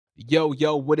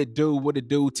Yo, what it do?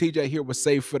 TJ here with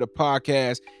Save for the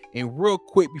Podcast. And real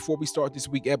quick, before we start this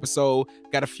week episode,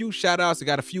 got a few shout outs. I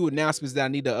got a few announcements that I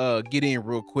need to get in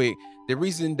real quick. The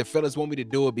reason the fellas want me to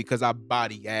do it because I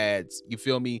body ads. You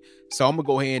feel me? So I'm gonna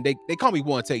go ahead and they call me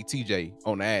One Take TJ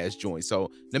on the ads joint.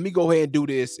 So let me go ahead and do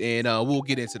this and we'll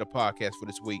get into the podcast for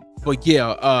this week. But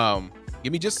yeah,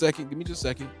 give me just a second.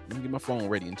 Let me get my phone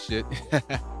ready and shit.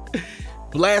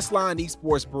 Blastline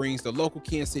Esports brings the local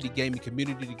Kansas City gaming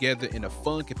community together in a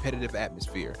fun, competitive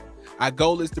atmosphere. Our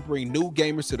goal is to bring new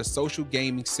gamers to the social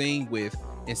gaming scene with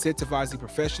incentivizing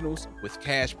professionals with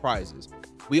cash prizes.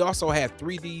 We also have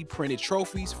 3D printed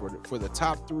trophies for the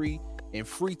top 3 and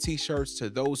free t-shirts to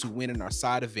those who win in our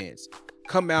side events.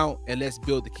 Come out and let's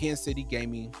build the Kansas City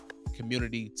gaming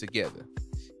community together.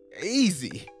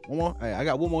 Easy. I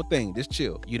got one more thing. Just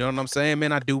chill. You know what I'm saying,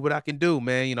 man? I do what I can do,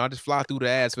 man. You know, I just fly through the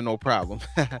ads for no problem.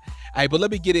 Hey, but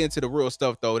let me get into the real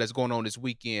stuff though that's going on this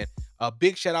weekend. A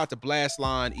big shout out to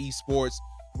Blastline Esports.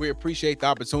 We appreciate the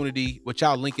opportunity with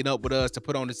y'all linking up with us to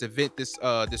put on this event this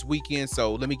weekend.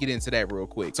 So let me get into that real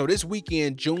quick. So this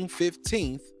weekend, June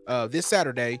 15th, this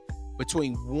Saturday,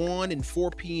 between 1 and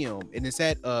 4 p.m. and it's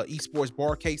at Esports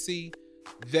Bar KC.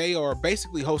 They are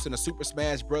basically hosting a Super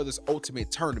Smash Brothers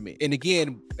Ultimate Tournament. And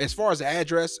again, as far as the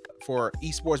address for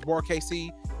Esports Bar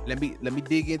KC, let me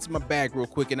dig into my bag real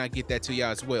quick and I get that to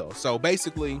y'all as well. So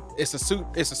basically, it's a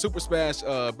Super Smash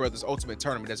Brothers Ultimate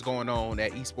Tournament that's going on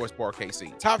at Esports Bar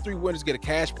KC. Top 3 winners get a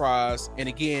cash prize, and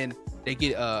again, they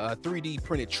get a 3D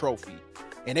printed trophy.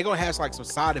 And they're gonna have like some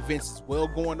side events as well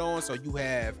going on. So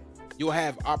you'll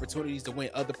have opportunities to win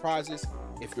other prizes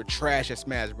if you're trash at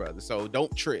Smash Brothers. So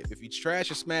don't trip. If you trash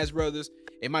at Smash Brothers,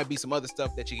 it might be some other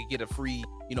stuff that you can get a free,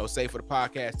 Save for the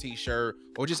Podcast t-shirt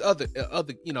or just other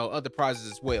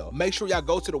prizes as well. Make sure y'all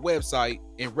go to the website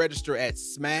and register at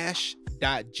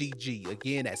smash.gg.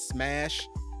 Again, at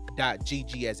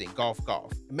smash.gg as in golf.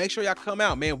 Make sure y'all come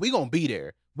out, man. We gonna be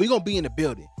there. We gonna be in the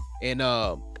building. And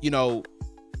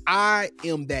I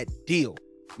am that deal,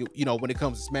 when it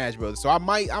comes to Smash Brothers. So I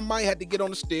might have to get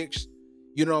on the sticks,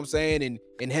 you know what I'm saying,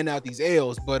 and hand out these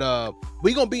L's. But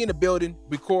we gonna be in the building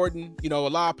recording, a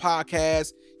live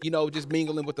podcast, just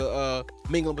mingling with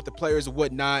the players and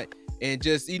whatnot, and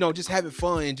just having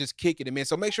fun and just kicking it, man.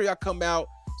 So make sure y'all come out,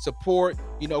 support,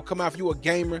 come out if you a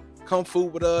gamer, come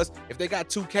food with us. If they got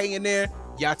 2K in there,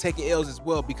 y'all taking L's as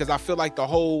well, because I feel like not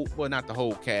the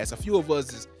whole cast, a few of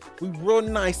us we real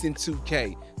nice in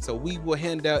 2K, so we will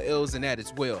hand out L's in that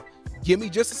as well. Give me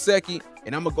just a second,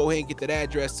 and I'm gonna go ahead and get that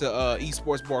address to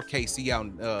Esports Bar KC out.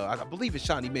 I believe it's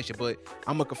Shawnee Mission, but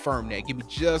I'm gonna confirm that. Give me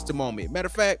just a moment. Matter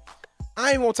of fact,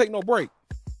 I ain't gonna take no break.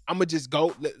 I'm gonna just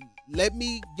go. Let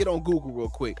me get on Google real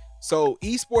quick. So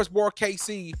Esports Bar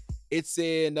KC, it's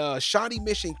in Shawnee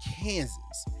Mission,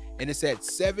 Kansas, and it's at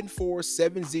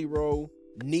 7470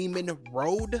 Neiman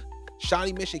Road,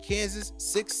 Shawnee Mission, Kansas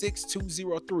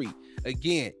 66203.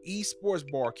 Again, Esports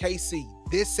Bar KC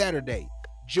this Saturday,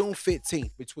 June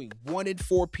 15th, between 1 and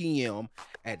 4 p.m.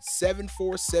 at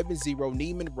 7470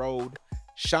 Neiman Road,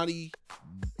 Shawnee,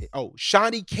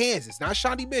 Kansas, not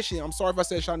Shawnee Mission. I'm sorry if I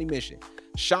said Shawnee Mission.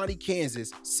 Shawnee,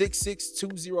 Kansas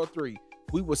 66203.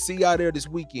 We will see y'all there this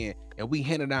weekend, and we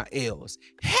handing out L's.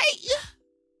 Hey!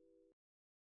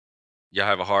 Y'all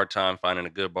have a hard time finding a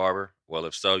good barber? Well,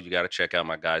 if so, you got to check out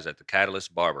my guys at the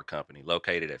Catalyst Barber Company,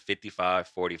 located at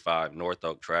 5545 North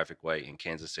Oak Traffic Way in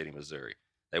Kansas City, Missouri.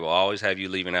 They will always have you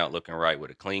leaving out looking right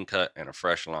with a clean cut and a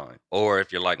fresh line. Or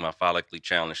if you're like my follically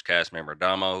challenged cast member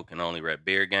Damo, who can only rep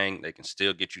Beer Gang, they can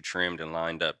still get you trimmed and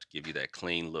lined up to give you that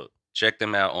clean look. Check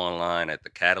them out online at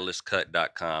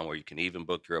thecatalyst.com, where you can even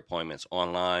book your appointments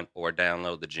online or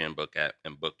download the Gym Book app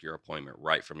and book your appointment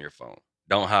right from your phone.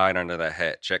 Don't hide under that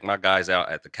hat. Check my guys out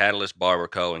at the Catalyst Barber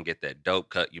Co. and get that dope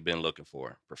cut you've been looking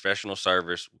for. Professional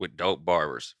service with dope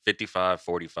barbers.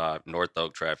 5545 North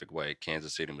Oak Traffic Way,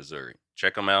 Kansas City, Missouri.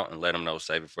 Check them out and let them know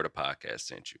Save It for the Podcast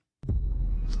sent you.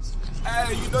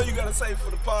 Hey, you gotta save it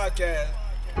for the podcast.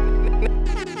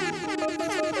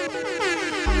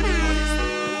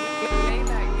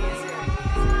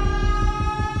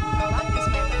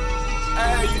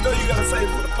 Hey, you gotta save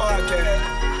it for the podcast.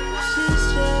 She's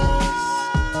just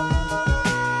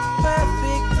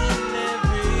perfect in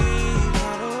every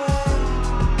kind of way.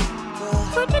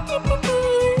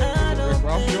 I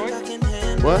don't think I can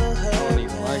handle What? her. I don't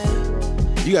even like it, bro.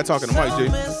 You gotta talk in the mic, G.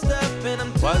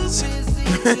 What?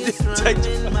 Take the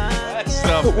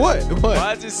stuff. What?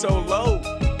 Why is it so low?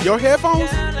 Your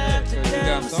headphones? You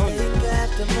got Sony.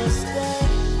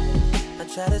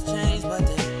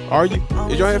 Are you?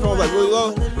 Is your headphones like really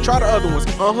low? Try the other ones.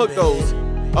 Unhook those.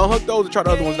 And try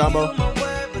the other ones, Damo.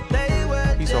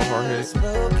 He's so hard-headed.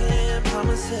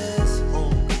 promises.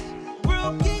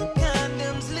 Broken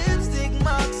condoms, lipstick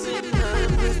marks, and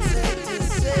unprotected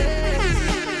sex.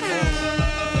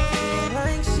 Feel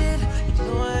like shit, you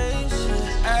know I ain't shit.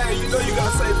 Hey, you know you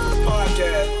gotta say it for the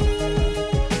podcast.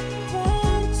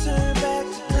 Won't turn back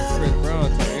the clock. Chris Brown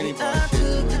to Baby, anybody I shit.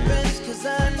 took the bench 'cause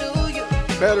I knew you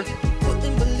Better.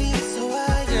 wouldn't believe, so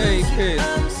I Yeah, he used you. pissed.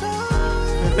 I'm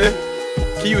sorry.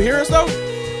 Can you hear us though?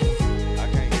 I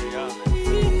can't hear y'all,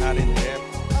 man. Not in the air.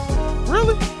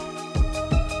 Really? I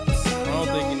don't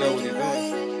think you know what he's doing.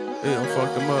 Yeah, I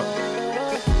fucked him up.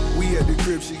 We at the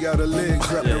crib, she got her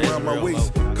legs wrapped Yeah, it's around my real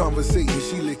waist. Conversating,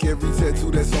 she lick every tattoo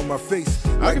that's on my face.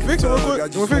 I can fix it real Thug, quick. I You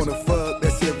just wanna wanna fuck,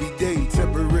 that's every day.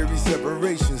 Temporary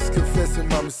separations, confessing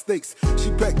my mistakes.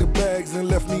 She packed the bags and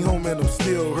left me home, and I'm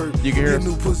still hurt. You can hear Get us?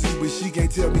 new pussy, but she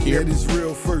can't tell me Hear? that it's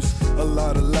real first. A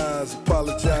lot of lies,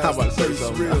 apologize. I'm about to say the thirst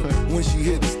something. real. When she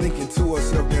hit us, thinking to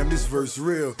herself, damn, this verse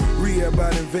real. Rehab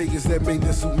out in Vegas, that made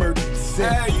this who murdered the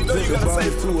set. Hey, you know you gotta say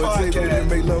it for the to a table podcast. and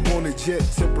make love on a jet.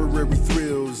 Temporary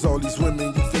thrills. All these women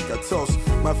you think I toss.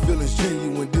 My feelings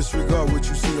genuine, disregard what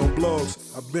you see on blogs.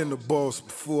 I've been the boss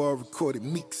before I recorded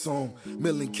Meek song.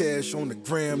 Million cash on the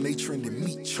gram, they trending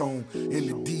Meek chone. In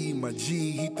the D, my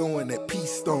G, he throwing that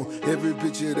peace stone. Every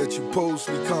picture that you post,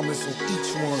 me comments on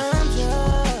each one. I'm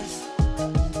just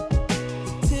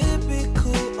a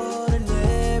typical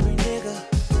ordinary nigga,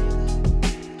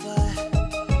 but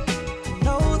I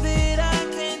know that I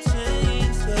can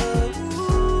change the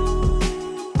rules.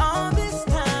 All this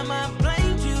time I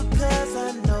blamed you 'cause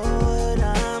I know what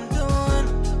I'm doing.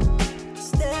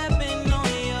 Stepping on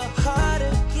your heart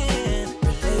again,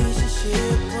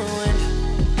 relationship ruined.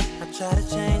 I try to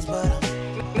change, but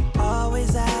I'm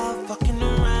always out fucking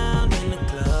around in the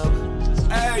club.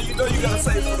 Hey, you know you gotta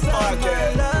say it for the My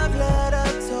podcast. love letter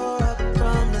tore up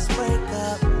from this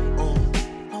breakup.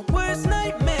 My worst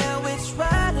nightmare, which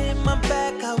right in my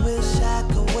back. I wish I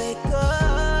could wake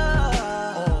up.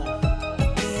 I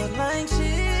feel like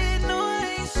shit, no I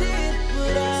ain't shit,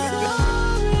 but I'm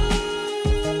sorry.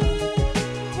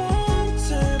 Won't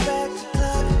turn back the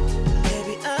clock.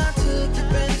 Baby, I took your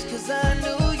bench 'cause I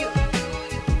knew you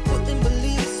wouldn't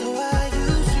believe, so I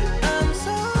used you. I'm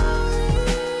sorry.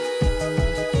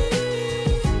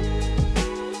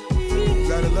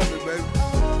 Gotta love it, baby.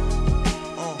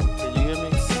 Can you hear me?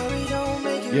 Sorry don't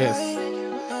make it Yes. right.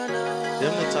 Oh, no.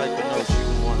 Them the type of notes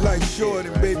you want. Life short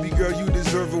and baby girl, you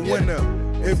deserve a winner.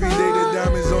 Every day the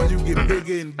diamonds on you get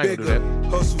bigger and I can do bigger. that.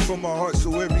 Hustle from my heart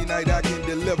so every night I can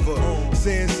deliver.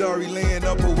 Saying sorry, laying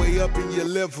up or way up in your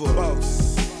liver. Boss.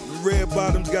 Red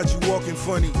bottoms got you walking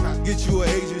funny. Get you an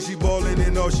agent, she ballin'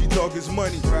 and all she talk is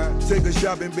money. Take her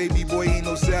shopping, baby boy, ain't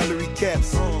no salary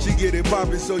caps. She get it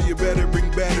poppin', so you better bring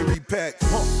battery packs.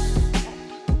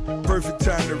 Perfect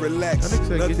time to relax. That nigga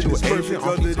said, Nothing get you is an perfect agent,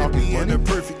 all she other than talk is being money. a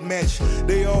perfect match.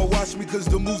 They all watch me cause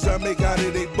the moves I make out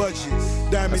of their budget.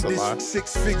 Diamond That's a lie. dish,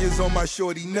 6 figures on my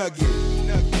shorty nugget.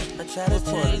 I try to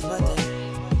change, but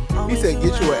they He said,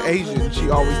 always get you an around Asian, pulling she me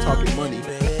always down talking in money.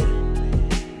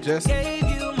 bed. Just Gave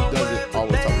you my does word, it but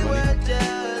always they talk money? were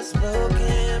just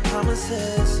broken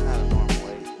promises.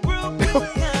 Broken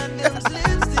condoms,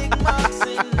 lipstick marks,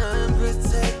 and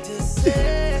unprotected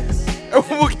sex.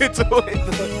 we'll get to Feel it.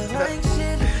 like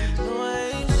shit, no I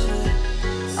ain't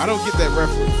shit. I don't get that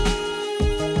reference.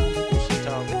 She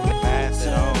talking fast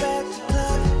at all. Back the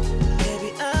clock. Baby,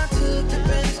 I took the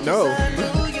bench 'cause No. I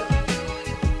knew you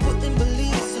wouldn't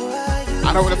believe, so I used I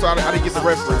know that's why I didn't get the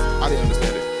reference. I didn't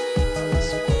understand it.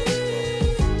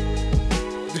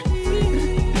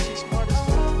 She's smart as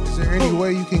fuck. Is there any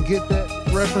way you can get that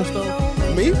reference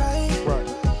though? Me? Right.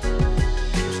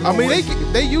 I mean,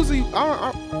 they usually.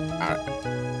 All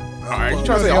right, you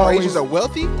trying to say all Asians are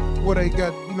wealthy? Well, they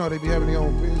got, you know, they be having their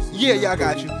own business. Yeah, I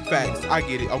got you. Facts. I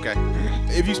get it. Okay.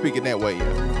 If you speak it that way,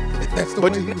 yeah. That's the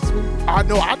But way you- he was speaking. I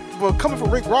know. But coming from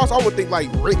Rick Ross, I would think like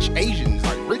rich Asians,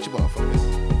 like rich motherfuckers.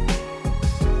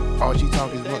 All she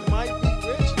talking is They money. might be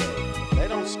rich though. They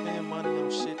don't spend money on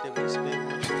shit that we spend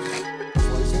money on. That's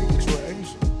why he said get you an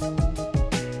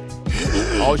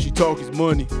Asian. All she talk is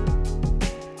money.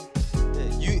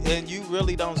 Yeah, you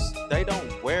really don't. They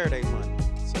don't wear their money.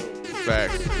 So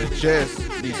Facts. The chest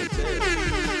needs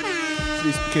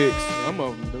some kicks. some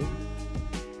of them do.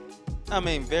 I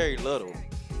mean, very little. You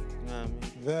know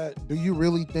what I mean? Do you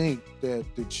really think that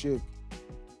the chick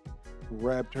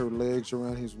wrapped her legs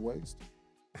around his waist?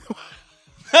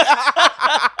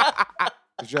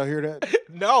 Did y'all hear that?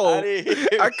 No, I didn't hear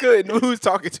I couldn't. Who's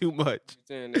talking too much?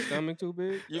 Saying the stomach too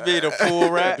big? You made a full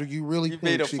rat. Do you really You think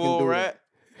made a she full can do rat.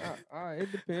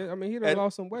 It depends. I mean, he done And-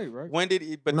 lost some weight, right? When did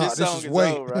he? But Nah, this song is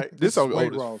weight. old, right? This song is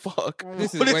weight old as loss. fuck.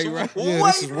 This is What weight, right? Yeah,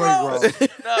 this is weight loss.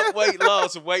 Not weight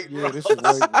loss, weight Yeah, loss. this is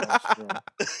weight loss, bro.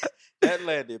 That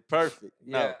landed perfect.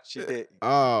 No, Yeah. she didn't.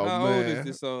 Oh How man. old is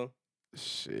this song?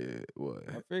 Shit, what?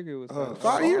 I figured it was Uh,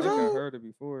 5 years I think old? I heard it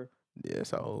before. Yeah,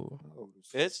 it's old.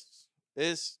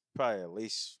 It's probably at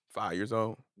least 5 years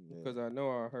old. Because I know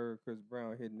I heard Chris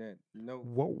Brown hitting that note.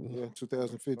 Whoa. Yeah,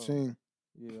 2015.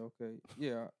 Yeah, okay.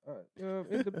 Yeah,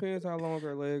 it depends how long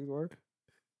her legs were.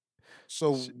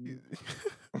 So,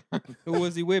 Who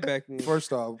was he with back then?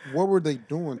 first off, what were they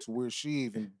doing to where she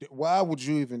even? Why would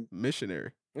you even?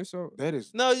 Missionary. It's so That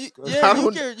is no. You, disgusting. yeah, I you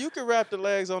don't- can you can wrap the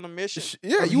legs on the mission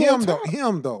Yeah, you him on though. top.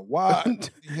 Him though. Why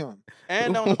him?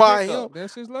 and on the Why pickup.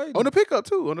 that's his lady. On the pickup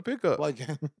too. On the pickup. Like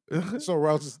so,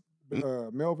 Rouse is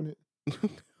Melvin it.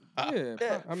 Yeah,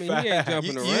 Yeah. I mean he ain't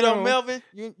jumping around. You don't Melvin?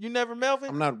 You never Melvin?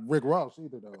 I'm not Rick Ross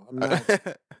either though. I'm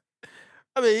not.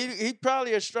 I mean, he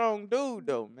probably a strong dude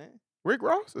though, man. Rick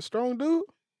Ross, a strong dude.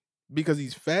 Because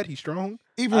he's fat, he's strong.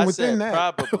 Even I within said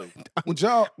that, probably. would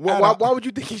y'all? Why would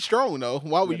you think he's strong though?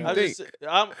 Why would you I think?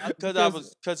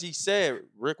 just, because he said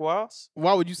Rick Ross.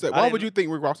 Why would you say? I Why would didn't- you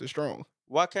think Rick Ross is strong?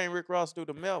 Why can't Rick Ross do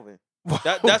the Melvin?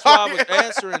 That's what I was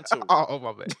answering to. Oh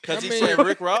my bad. Because I he mean, said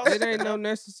Rick Ross. It ain't no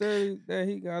necessarily that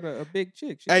he got a big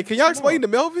chick. She Hey, can can be y'all small. explain to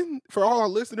Melvin for all our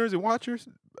listeners and watchers?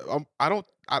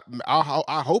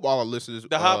 I hope all our listeners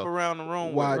The hop around the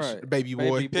room. watch Right. Baby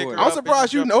Boy. Baby Pick Boy. her I'm up surprised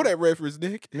and you jump know her. that reference,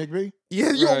 Nick. Nick B?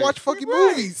 Yeah, you don't Right. watch fucking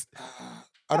Right. movies.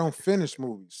 I don't finish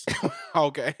movies.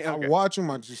 Okay, I okay, watch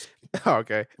them. I just.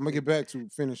 okay. I'm gonna get back to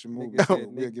finishing movies. Nigga So said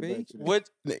we'll Nick get B. back to that. What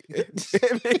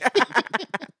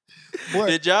But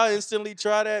did y'all instantly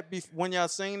try that when y'all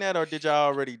seen that, or did y'all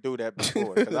already do that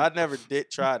before? Because I never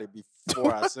did try it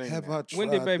before I seen have that. I When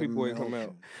did tried Baby the Boy come Melvin?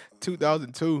 out?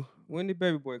 2002, When did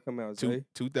Baby Boy come out? Zay?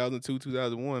 2002,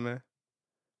 2001, man.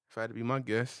 If I had to be my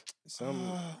guess,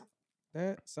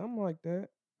 Something like that.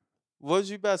 What was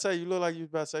you about to say? You look like you was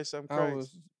about to say something I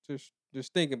crazy. was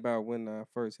just thinking about when I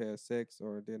first had sex,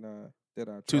 or did I try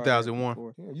that 2001.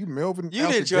 before? Yeah, you Melvin. You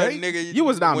out didn't the try, gate? nigga. You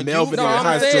was not when Melvin No, in I'm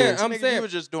high saying- school. I'm nigga, saying- you were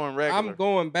just doing regular. I'm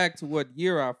going back to what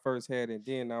year I first had it.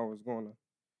 Then I was going to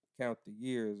count the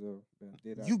years of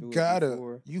did I You do it gotta.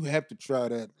 before? You have to try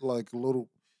that like a little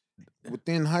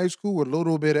within high school, a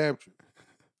little bit after.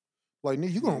 Like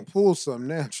nigga, you gonna pull something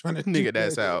now trying to do Nigga,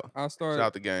 that's that. out. I It's started.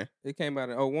 out the game. It came out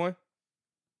in 01.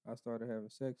 I started having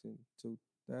sex in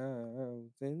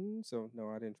 2000. So no,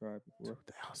 I didn't try it before.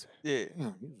 2000. Yeah.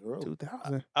 Damn, you was early.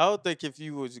 2000. I don't think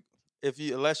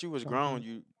unless you was grown,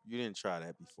 you didn't try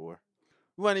that before.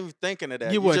 You wasn't even thinking of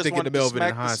that. You wasn't just thinking of wanted to Melvin in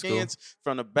smack the high school. skins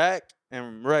from the back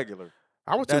and regular.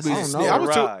 I was too That's busy. I don't sne- know. I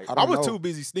was too. Right. I I don't was know. too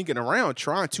busy sneaking around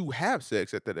trying to have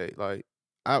sex at the day. Like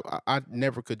I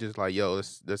never could just like, yo,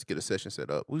 let's get a session set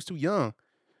up. We was too young.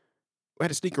 We had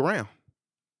to sneak around.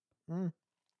 Mm.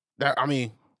 I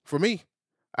mean, for me,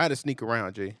 I had to sneak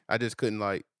around, G. I just couldn't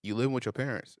like. You living with your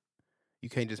parents. You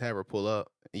can't just have her pull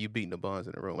up and you beating the buns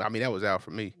in the room. I mean, that was out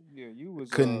for me. Yeah, you was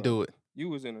Couldn't do it. You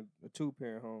was in a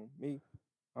 2-parent home. Me,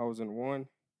 I was in one.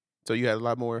 So you had a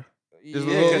lot more. Just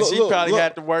Yeah, because she probably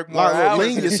had to work more Lot of hours.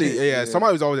 leniency. Yeah, Yeah.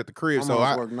 somebody was always at the crib, I'm so always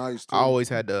I work nice too. always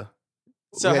had to.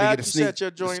 So we had to how'd get you a sneak- set your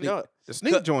the joint sneak- up? The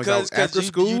sneak joints out after you,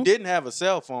 school. You didn't have a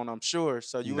cell phone, I'm sure.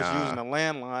 So you was Nah. using a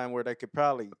landline where they could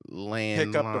probably Landline.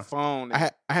 pick up the phone.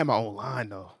 and- I had my own line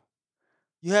though.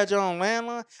 You had your own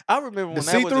landline? I remember when that was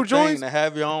see-through the thing joints? to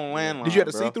have your own landline. Did you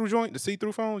have the bro. see-through joint? The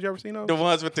see-through phones? You ever seen those? The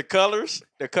ones with the colors?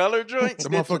 The color joints? The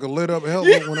motherfucker lit up hell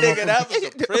Yeah, when the nigga, that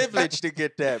motherfucker- was a privilege to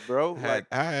get that, bro. Like,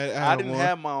 I didn't one.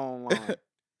 have my own line.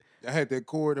 I had that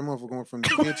cord. That motherfucker going from the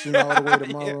kitchen all the way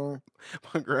to my Yeah. room.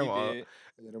 my You grandma. did.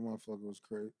 Yeah, that motherfucker was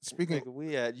crazy. Speaking, Nigga,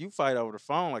 we had you fight over the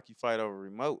phone like you fight over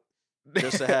remote.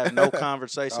 Just to have no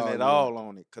conversation Oh, at yeah. all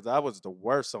on it. Cause I was the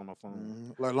worst on the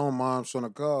phone. like long mom's trying to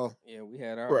call. Yeah, we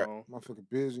had our Right. own. Motherfucker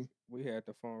busy. We had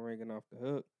the phone ringing off the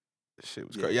hook. Shit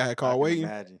was Yeah, crazy. Y'all had I call can waiting.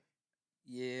 imagine.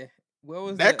 Yeah. What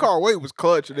was That call wait was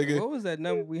clutch, nigga. What was that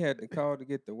number we had to call to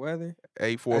get the weather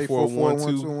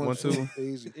 844-1212.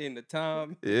 Easy. in the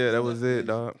time? Yeah, that was it,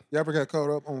 dog. You ever got caught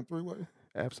up on three-way?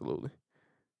 Absolutely.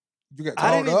 You got caught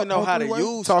I didn't up even know on how to three-way?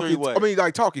 use Talking, three-way. I mean,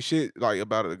 like talking shit like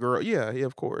about a girl. Yeah,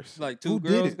 of course. Like two Who did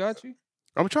girls it? got you?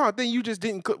 I'm trying to think. You just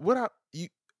didn't. What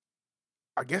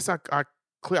I guess I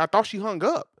thought she hung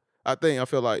up. I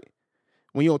feel like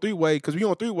when you on three-way, because when you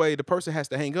on three-way, the person has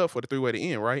to hang up for the three-way to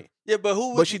end, right? yeah, but who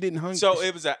was But she didn't hang. So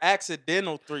it was an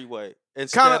accidental three-way.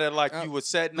 Instead of like you was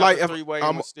setting up like a if three-way I'm-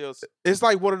 and was still it's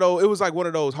like one of those. It was like one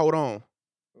of those. Hold on.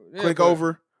 Yeah, Click but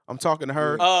over. I'm talking to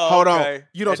her. Oh, Hold okay. on.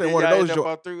 You know what I'm saying? And One then of y'all those end up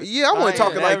on joints. three- Yeah, I wasn't I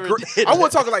talking ain't like never did I wasn't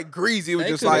that. talking like greasy. It was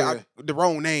They just coulda- like the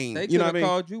wrong name. They You could know have what I mean?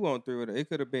 called you on through it. It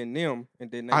could have been them,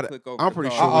 and then they I'd- click over. I'm to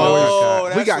pretty call sure you. we always- Oh, we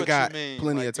that's got what you mean.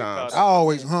 plenty Like of get caught times. I up.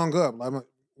 always hung up. Like, Yeah,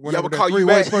 whenever but that call you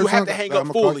three-way back. You person have hung to up, hang like, up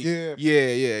I'ma call- fully. Yeah.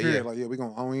 Yeah. Period. Like, yeah, we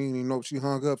gonna. I don't even know if she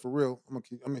hung up for real. I'm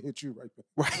gonna hit you right there.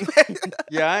 Right.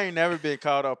 Yeah, I ain't never been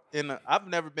caught up in I've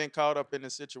never been caught up in a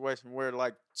situation where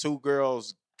like two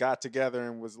girls got together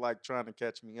and was like trying to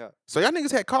catch me up. So y'all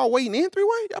niggas had call waiting and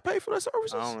three-way? Y'all paid for the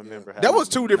services? I don't remember. That was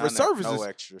having two different none of- services. No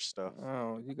extra stuff.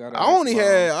 Oh, you got.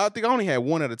 I think I only had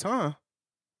one at a time.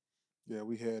 Yeah,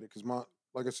 we had it because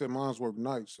like I said, mine's work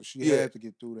nights, so she Yeah. had to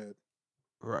get through that.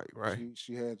 Right.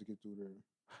 She had to get through there.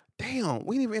 Damn,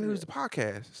 we didn't even introduce the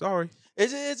podcast. Sorry.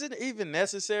 Is it even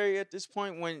necessary at this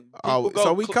point when people Oh, go?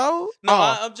 so we cold? No,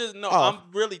 Oh. I'm just Oh. I'm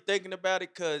really thinking about it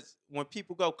because when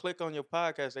people go click on your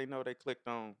podcast, they know they clicked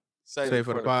on Save It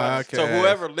for the podcast. So podcast.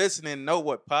 whoever listening know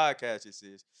what podcast this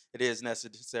is. It is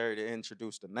necessary to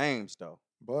introduce the names though.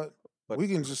 But But we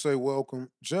can just say welcome,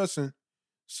 Justin.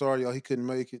 Sorry, y'all, he couldn't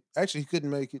make it. Actually, he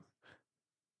couldn't make it.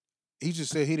 He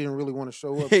just said he didn't really want to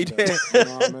show up. He today, did. You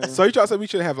know what I mean? So you trying to say we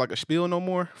shouldn't have like a spiel no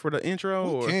more for the intro?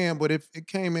 we Or? can, but if it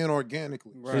came in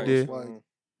organically, Right. so did. it's like,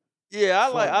 Yeah,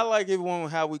 I Funny. like it when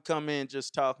how we come in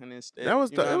just talking instead. That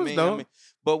was you know dope. what It I was mean? dope.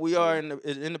 But we are in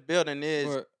the building is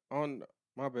But on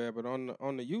my bad, but on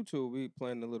the YouTube we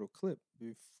playing a little clip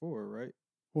before, right?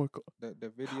 What? The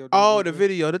video. Oh, that the we-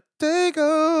 video, the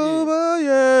takeover,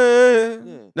 yeah.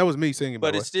 Yeah. That was me singing, by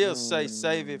but the it way. still say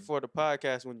save it for the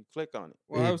podcast when you click on it.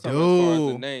 Well, I It was talking as far as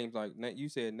the do. names. Like you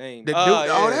said, names. The Oh, dude,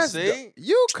 yeah, that's see?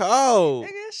 you cold. Nigga,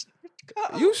 it's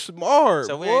cold. You smart.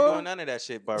 So we boy. ain't doing none of that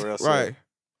shit, Barrel. said. Right.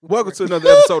 Welcome to another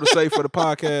episode of Save for the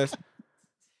Podcast.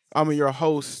 I'm your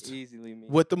host Easily me.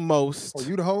 with the most. are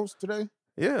you the host today?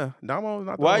 Yeah, Damo's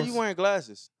not the Why host. you wearing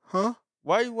glasses? Huh?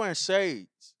 Why you wearing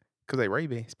shades? Because they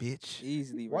Ray-Bans, bitch.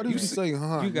 Easily. Why right did you there. say,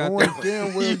 huh? You got Knowing them-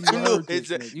 damn well You you knew heard it's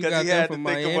this nigga. You because got he them had to from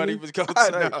think of what he Miami? was gonna I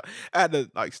say. know. I had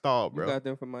to like stall, You bro. got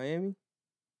them from Miami?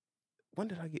 When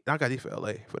did I get? I got these for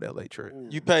LA for the LA trip. Ooh.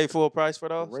 You paid full price for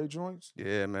those? Ray joints?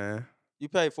 Yeah, man. You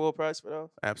paid full price for those?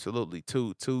 Absolutely.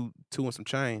 Two and some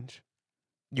change.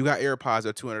 You got AirPods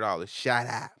at $200. Shut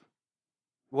up.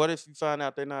 What if you find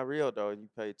out they're not real though, and you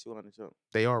paid $200 something?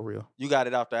 They are real. You got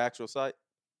it off the actual site,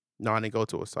 No, I didn't go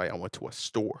to a site. I went to a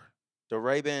store. the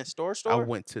Ray-Ban store. I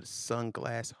went to the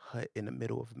Sunglass Hut in the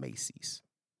middle of Macy's,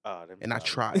 Oh, them and I probably-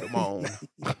 tried them on.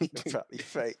 Them probably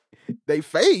fake. They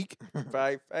fake.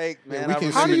 Probably fake, Yeah, man. we I can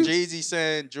remember see- Jeezy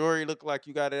saying jewelry look like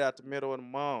you got it out the middle of the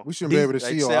mall. We shouldn't be able to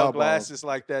They see your sell eyeballs. glasses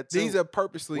like that too. These are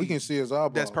purposely. We can see his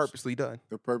eyeballs. That's purposely done.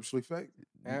 They're purposely fake.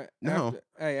 No,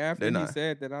 After they're he not.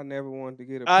 said that, I never wanted to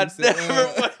get a I piece never of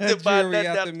wanted to buy jewelry that-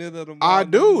 out that- the middle of the mall. I no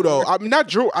do more. though. I'm not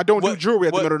jewelry. I don't do What- jewelry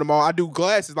at the what- middle of the mall. I do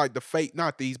glasses like the fake,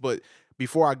 not these. But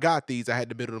before I got these, I had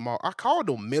the middle of the mall. I called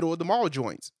them middle of the mall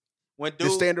joints. when The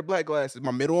dude, standard black glasses,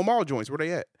 my middle of mall joints. Where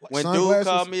they at? when dude Sunglasses?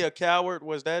 called me a coward,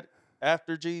 was that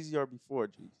after Jeezy or before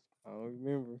Jeezy? I don't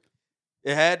remember.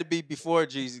 It had to be before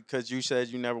Jeezy because you said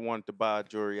you never wanted to buy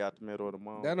jewelry out the middle of the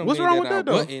mall. That don't What's mean wrong that with I that,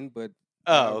 though? wouldn't, but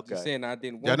Oh, I was okay. just saying I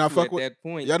didn't Y'all want not to fuck at with- that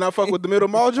point. Y'all not fuck with the middle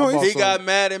mall joints? He Also- got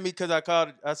mad at me because I called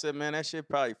it. I said, "Man, that shit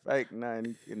probably fake." Nah,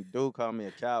 and dude called me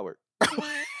a coward.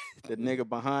 The nigga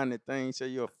behind the thing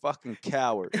said, "You're a fucking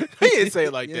coward." He didn't say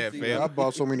it like Yes, that, he fam. I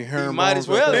bought so many You herringbones. might as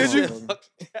well. out have there, Did you? said motherfucker.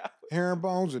 fucking coward.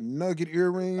 Herringbones and nugget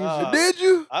earrings. Did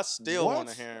you? I still want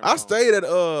to What? hear him. I stayed at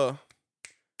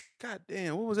God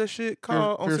damn, what was that shit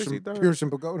called on Pearson, 63rd? Pearson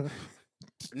Pagoda.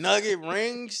 Nugget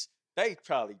rings. They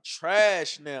probably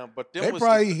trash now, but them They was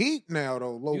probably heat now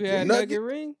though. Low You key. had Nugget- nugget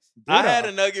rings? I had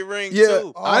a nugget ring Yeah,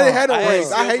 too. I didn't have no I had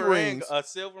rings. I hate silver ring, rings. a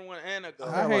silver one and a gold.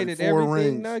 I I had like hated 4 everything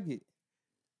rings. nugget.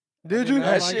 Did I you? not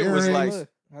That like shit the was way it like-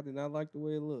 looked. I did not like the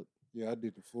way it looked. Yeah, I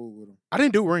did the fool with them. I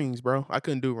didn't do rings, bro. I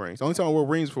couldn't do rings. The only time I wore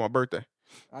rings was for my birthday.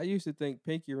 I used to think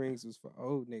pinky rings was for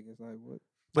old niggas. Like what?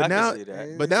 But I can now, see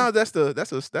that. but now that's the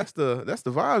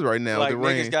vibes right now. like the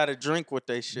niggas ring. got to drink with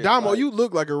they shit. Damo, like, you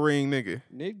look like a ring nigga.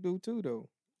 Nick do too though.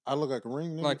 I look like a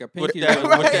ring nigga. Like a with pinky that,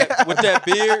 ring. with that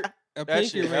beard. a that pinky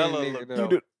shit ring hella nigga look though. You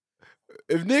do-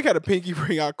 If Nick had a pinky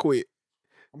ring, I quit.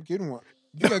 I'm getting one.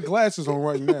 You got glasses on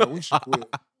right now. We should quit.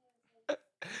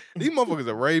 These motherfuckers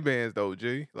are Ray Bans though,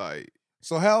 G. Like,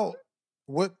 So how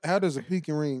does a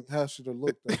pinky ring, how should it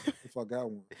look though, if I got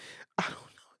one? I don't know.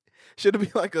 Should it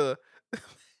be like a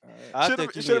I Should've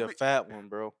think been- you should've need a been- fat one,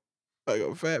 bro.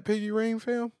 fat pinky ring,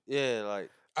 fam? Yeah, like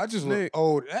I just look Nick.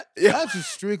 old. Yeah. That's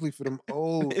just strictly for them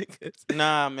old.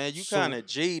 nah, man. You So- kind of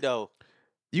G though.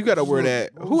 You gotta This wear look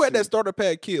that. Who had that bullshit. starter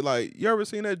pack kit? Like, you ever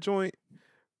seen that joint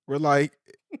where like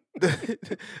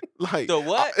like The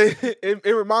what? It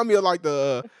reminded me of like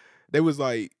there was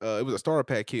like it was a starter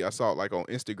pack kit I saw like on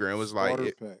Instagram. It was like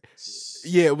Starter pack.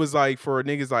 yeah, it was like for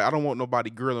niggas like I don't want nobody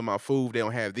grilling my food. If they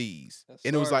don't have these,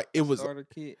 and it was like it was starter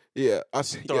kit. yeah, I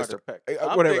said yes, Starter pack.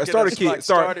 whatever. A thinking starter that's kit. like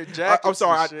Sorry, starter jackets I'm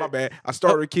sorry, and my shit. bad. A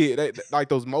starter kit, like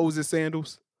those Moses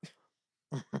sandals,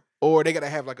 or they gotta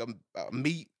have like a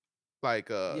meat. Like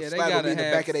they slap gotta in the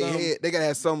have back of their some head. They gotta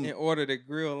have some in order to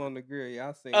grill on the grill. Yeah,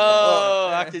 I seen. Oh,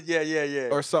 I that. could, yeah.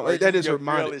 or something. Or That just your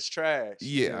reminded. grill is trash.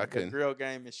 Yeah, I Your couldn't. grill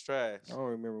game is trash. I don't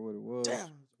remember what it was. Damn, I was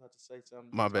about to say something.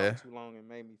 My You talked bad. Too long and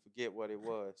made me forget what it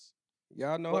was.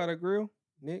 Y'all know What? how to grill?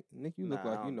 Nick, you look Nah,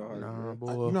 like I you don't know how to Nah, grill.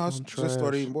 boy, You know, I I'm just started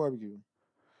trash. eating barbecue.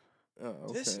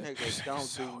 Okay. This nigga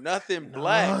don't do nothing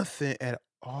black. Nothing at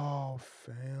all,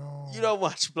 fam. You don't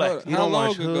watch black. Hold He How don't long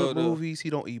watch ago, hood though? movies. He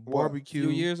don't eat What? A barbecue. few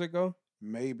years ago.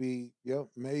 Maybe 2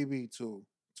 years. Years ago.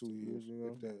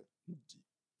 If that.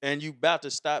 And you about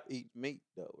to stop eating meat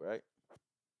though, right?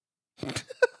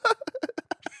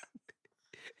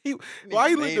 Why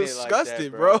you look made it like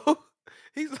disgusted, that, bro? bro.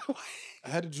 He's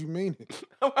How did you mean it?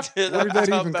 I'm Where did that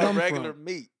talking even about come regular from?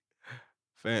 meat.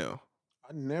 fam.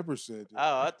 I never said that.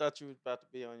 Oh, I thought you was about to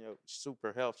be on your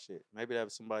super health shit. Maybe that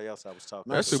was somebody else I was talking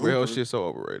Not That about. super health super. shit so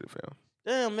overrated, fam.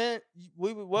 Damn, man.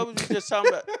 What was you just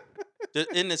talking about?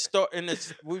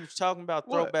 We was talking about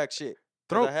What? throwback shit.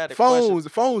 'Cause Throw I had a question.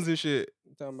 phones and shit.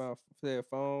 You talking about their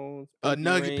phones,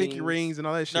 Nugget, pinky rings, and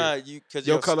all that shit. Nah, because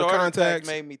Your your color starter contacts.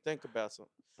 pack made me think about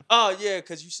something. Oh yeah,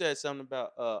 because you said something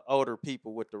about older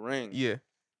people with the ring. Yeah.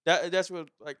 That's what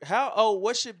like how old?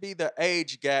 What should be the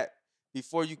age gap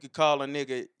before you could call a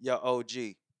nigga your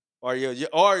OG or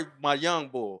or my young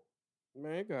boy?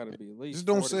 Man, it gotta be at least. Just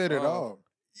don't say it at 45. all.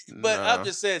 But Nah, I'm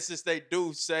just saying since they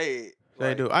do say it, they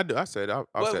like, do. I do. I said. I've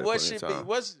said it What plenty should of be? times.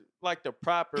 What's like the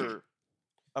proper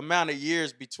amount of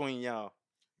years between y'all?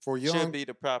 For Should young, be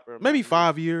the proper. amount Maybe of years.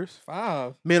 5 years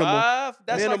 5. minimum. 5?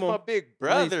 That's Minimum. like my big At least-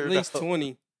 brother. At least though.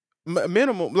 20.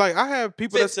 Minimum. Like I have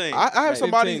people. 15, I have maybe.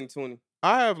 somebody. 15, 20.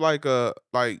 I have like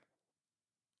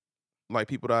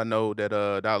people that I know that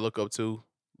I look up to.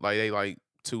 Like they like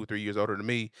 2 or 3 years older than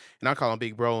me, and I call them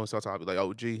big bro, and sometimes I'll be like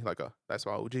OG. Like that's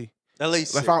my OG. At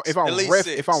least If six. I'm At least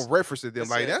if I'm 6. referencing them, That's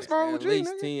like it. that's my At OG.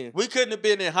 least Nigga. 10. We couldn't have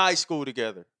been in high school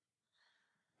together.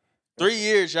 3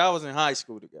 years, y'all was in high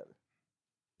school together.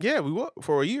 Yeah, we were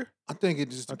for a year. I think it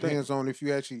just I think- depends on if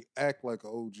you actually act like an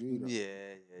OG. though. Yeah.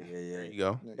 There you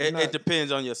go. Yeah, you're It not-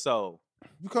 depends on your soul.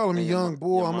 you calling me and your young mi-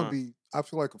 boy, your I'm gonna mind. be. I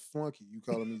feel like a flunky. You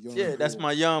calling me young? Yeah, that's boy.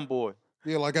 my young boy.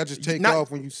 Yeah, like I just take Not-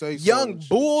 off when you say so Young and shit.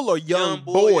 bull or young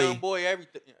boy? Young boy,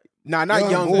 everything. Nah, not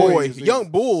Young young boy boy. is Young easy.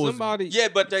 bulls. Somebody. Yeah,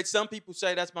 but some people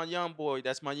say that's my young boy,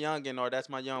 that's my youngin, or that's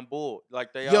my young bull.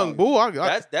 Like they Young all, bull. I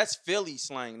got. That's Philly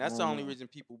slang. That's the Oh, only no. reason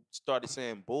people started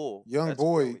saying bull. Young That's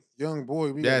boy, Philly. young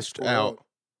boy. We gotta That's pull out. up.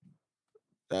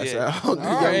 That's Yeah. out. Nah,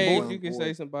 Our young age, boy. you can Boy.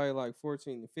 say somebody like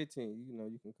 14 to 15. You know,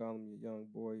 you can call them a young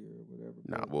boy or whatever.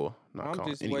 Nah, but boy. Not I'm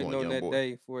calling just anyone waiting on young that boy.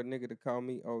 day for a nigga to call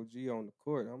me OG on the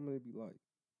court. I'm gonna be like,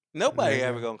 Nobody Nigga.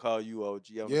 ever gonna call you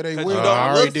OG. Yeah, they 'cause will. You I don't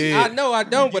already look did. I know I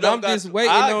don't, You but don't I'm got just to-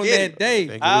 waiting I'll on get that it. day.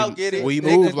 Nigga, I'll get it. We Niggas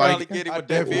move probably like get it I with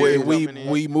that definitely beard we coming in.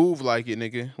 we move like it,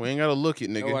 nigga. We ain't gotta look it,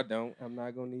 nigga. No, I don't. I'm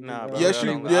not gonna even. Nah, bro, Yes, I you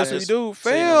don't- I yes, you just do. seen them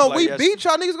Fam, play we yesterday. beat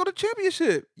y'all niggas go to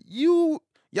championship. Y'all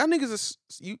niggas is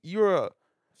you're a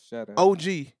Shut up.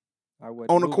 OG. I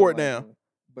wasn't on the moving court like now. that.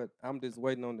 But I'm just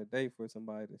waiting on the day for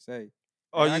somebody to say,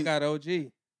 Are "Hey, I you- got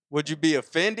OG." Would you be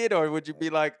offended or would you be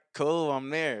like, cool, I'm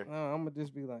there? No, I'm gonna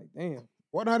just be like, "Damn."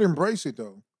 Why not embrace it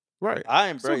though? Right. I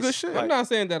Some embrace good shit. I'm not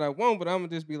saying that I won't, but I'm gonna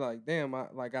just be like, "Damn," I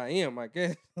am. I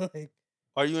guess. Like,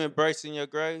 Are you embracing your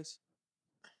grays?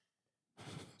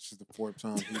 This is the 4th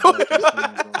time. we brought this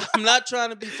thing, bro. I'm not trying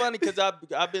to be funny because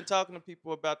I've been talking to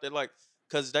people about that, like,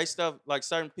 because they stuff, like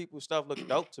certain people's stuff look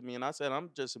dope to me. And I said,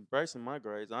 I'm just embracing my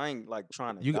grades. I ain't like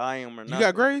trying to You- dye them or You nothing.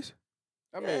 got grades?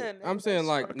 I mean, Yeah, I'm nigga, saying that's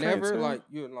like what I never, can't tell. like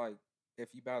you like if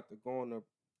you about to go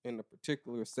in a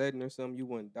particular setting or something, you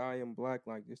wouldn't dye them black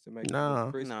like just to make it Nah.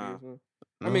 look crispy Nah. or something.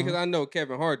 I mean, because I know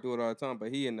Kevin Hart do it all the time,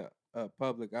 but he in the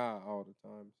public eye all the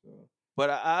time. So But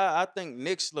I think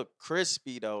Knicks look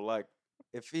crispy though. Like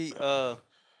if he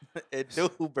it do,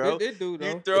 bro. It do You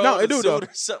though. throw No, on it a do, suit though.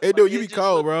 or something It do. like, You be just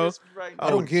cold, look bro. crispy right I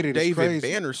now. don't get it. It's David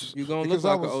crazy. Banners. You gonna Because look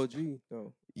I like was- an OG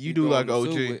though. You do throw like on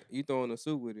a suit OG. with- You throwing a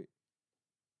suit with it.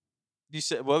 You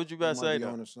said what would you about to Might say be though?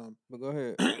 on to something. But go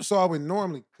ahead. So I would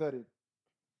normally cut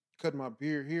my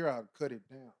beard here. I'd cut it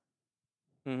down,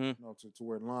 Mm-hmm. you know, to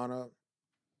where it line up.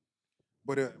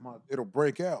 But it'll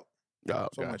break out. Oh,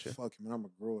 So I'm like, gotcha. fuck it, man. I'm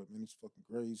gonna grow it, man. These fucking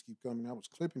grays keep coming. I was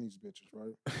clipping these bitches,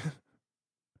 right?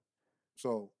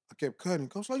 So I kept cutting.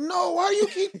 Coach like, no, why you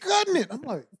keep cutting it? I'm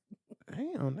like,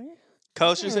 Damn, nigga.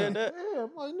 Coach, you Yeah, said that? Yeah,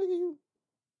 I'm like, nigga,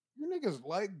 you niggas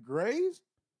like grays?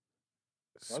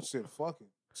 So I said, fuck it.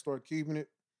 Start keeping it.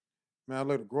 Man, I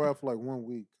let it grow out for like 1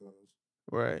 week, cuz.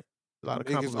 Right. A lot of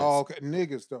Niggas, compliments. all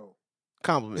niggas though.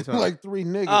 Compliments, huh? Like 3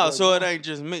 niggas. Oh, like, so it nah, ain't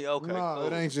just me. Okay, Nah, cool.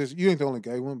 it ain't just, you ain't the only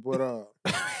gay one, but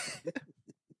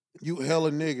you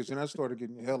hella niggas. And I started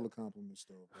getting hella compliments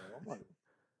though, bro. I'm like,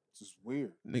 this is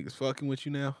weird. Niggas fucking with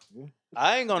you now. Yeah.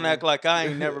 I ain't gonna act like I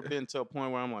ain't never been to a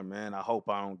point where I'm like, man, I hope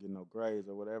I don't get no grades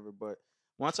or whatever. But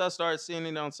once I started seeing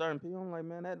it on certain people, I'm like,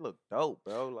 man, that look dope,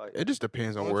 bro. Like, It just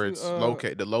depends on Don't where you, it's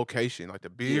located, the location, like the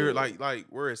beard, Yeah. like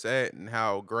where it's at and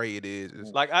how gray it is.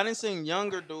 It's- like I didn't seen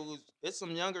younger dudes. It's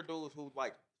some younger dudes who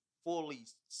like fully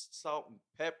salt and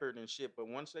peppered and shit. But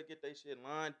once they get their shit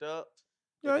lined up,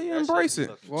 Yeah, you that shit embrace be it.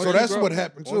 looking Why So don't you that's grow- what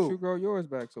happened Why don't too. you grow yours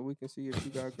back so we can see if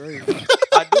you got grades?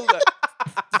 I do that.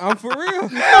 I'm for real.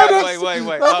 Wait.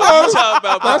 Oh, you talking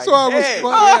about That's my why I was head.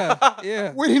 funny.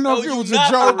 Yeah. We didn't know No, if it you was a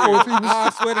not joke for or if he was. I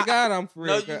swear to God, I'm for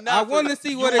No, real. you not. I for want to real. see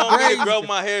You where the want me to grades grow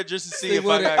my hair just to see if I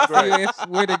where got grades.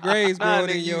 where the grades Nah, growing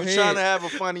nigga, in you your was trying head. to have a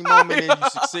funny moment and you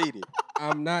succeeded.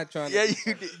 I'm not trying to. Yeah,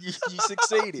 you did. You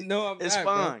succeeded. No, I'm It's not,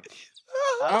 bro. fine.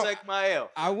 I'll I'm- take my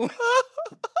L. I want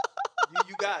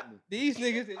You got me. these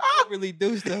niggas that don't really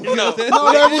do stuff. You know No, what I'm saying?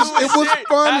 No, that you was- it was serious.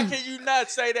 funny. How can you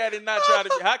not say that and not try to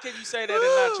be? How can you say that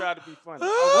and not try to be funny?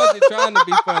 I wasn't trying to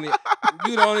be funny.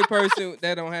 You the only person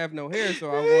that don't have no hair, so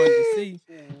I wanted to see.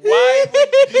 Why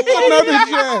would you want Another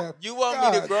me? jab. You want me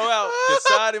to God. grow out the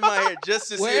side of my hair just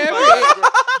to see if Wherever I got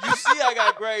grades? You see, I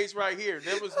got grades right here.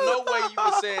 There was no way you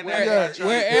were saying that. Where- and not trying to be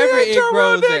wherever ain't it your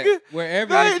grows real at. nigga.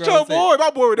 Wherever That it ain't grows your at. boy. My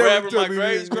boy would never Wherever tell my me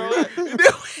grades this. grow at.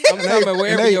 I'm talking about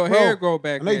wherever they- your bro, hair grow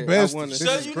back and they at. best- I want to this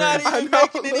So is you're great. not I even know.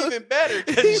 making it even better.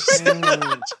 'Cause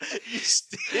you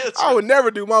still I would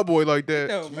never do my boy like It that.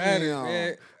 don't matter, Damn.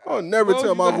 man. I would never What tell was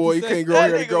you my about boy to he say? can't grow that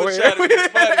hair to nigga grow was hair. trying to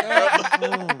be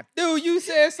funny, bro. Dude, you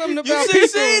said something You about people.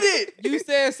 succeeded. You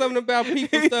said something about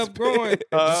people stuff growing.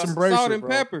 Just embrace Salt it, and bro.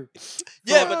 pepper.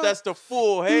 Yeah, but that's the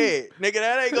full head. Nigga,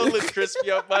 that ain't gonna look crispy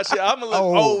up my shit. I'm gonna look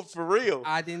Oh. old for real.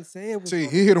 I didn't say it was. See,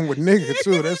 gonna he hit him be with nice. nigga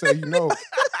too. That's how you know.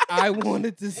 I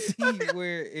wanted to see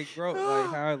where it grows,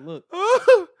 like how it looked.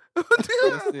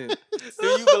 That's it. Do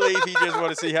you believe he just want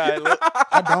to see how it look?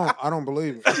 I don't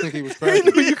believe it. I think he was He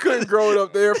cracking. knew you couldn't grow it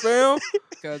up there, fam.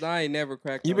 Cause I ain't never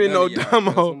cracked. You on been none no of y'all, dumbo.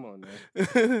 cuz. Come on,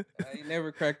 man. I ain't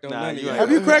never cracked on Nah, none of you y'all. ain't.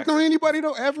 Have you cracked on anybody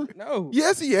though ever? No.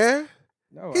 Yes, he had.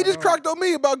 No. He I just don't. cracked on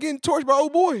me about getting torched by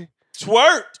old boy.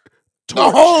 Twerked.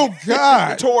 Oh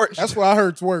God, Torch. that's why I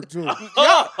heard twerk too.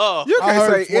 Oh, You I can't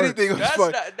heard say twerk. anything was That's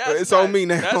funny. not- that's It's on not- me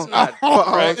now. that's not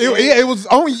Uh-oh. right. It was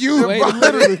on you, Wait a minute.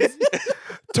 literally.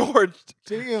 Torched.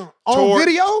 Damn, on Torch.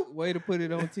 video. Way to put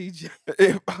it on TJ.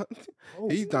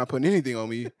 He's not putting anything on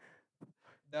me.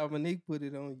 Dominique put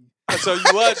it on you. so you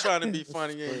was trying to be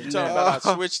funny and you talking about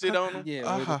I switched it on him?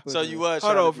 Yeah. way to put So it you on. was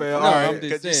Hold trying on, to be fam. funny. All right.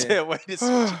 Because you Just said, wait to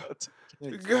switch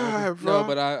it. God, bro. No,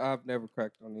 but I've never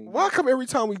cracked on anything. Why come every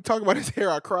time we talk about his hair,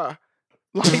 I cry?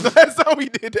 Like last time we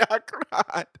did that, I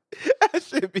cried. That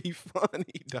should be funny,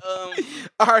 dog.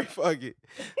 All right, fuck it.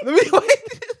 Let me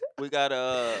wait. We got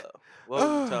what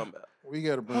were we talking about? We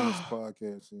got to bring this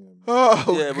podcast in. Man. Oh,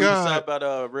 Yeah, we was talking God.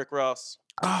 about Rick Ross.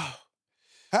 Oh,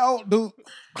 How do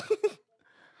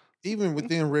even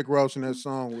within Rick Ross and that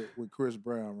song with Chris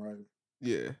Brown, right?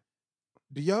 yeah.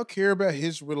 Do y'all care about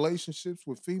his relationships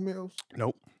with females?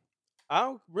 Nope. I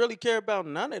don't really care about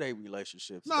none of their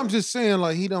relationships. No, I'm though. just saying,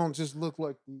 like he don't just look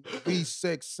like the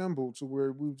sex symbol to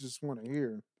where we just want to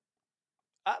hear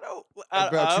I don't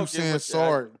about I you don't get saying what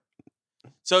sorry.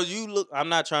 So you look. I'm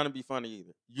not trying to be funny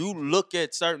either. You look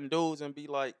at certain dudes and be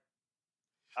like,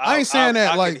 I ain't saying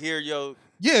that, I like- could hear your.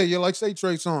 Yeah, yeah, like say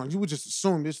Trey Songz, you would just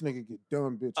assume this nigga get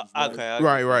dumb bitches. right? Okay, I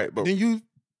Right, get right. that. But Then you,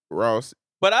 Ross.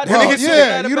 But I Well, didn't yeah, say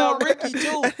that you about don't- Ricky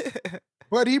too,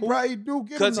 but he probably do get him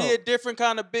because he though. a different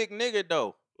kind of big nigga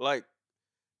though. Like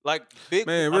big.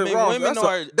 Man, I Rick mean, Ross, women that's a-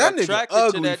 are that nigga attracted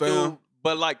ugly, to that fam. dude.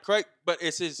 But like, but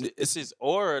it's his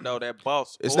aura though. That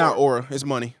boss. It's not aura. It's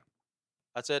money.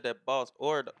 I said that boss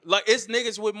aura. Like it's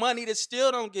niggas with money that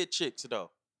still don't get chicks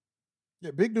though. Yeah,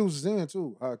 big dudes is in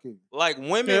too. Hockey. Like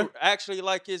women actually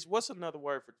like his. What's another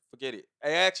word for? Forget it.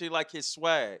 They actually like his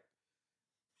swag.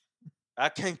 I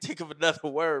can't think of another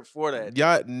word for that.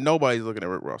 Y'all, nobody's looking at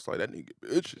Rick Ross like that nigga.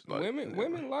 Bitches. Like,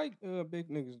 Women like big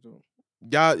niggas though.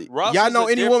 Y'all Ross know is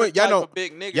a any woman? different Y'all type know of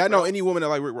big nigga, y'all know bro. any woman that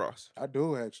like Rick Ross? I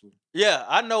do actually. Yeah,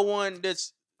 I know one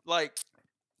that's like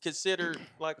considered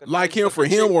like a Like nice him for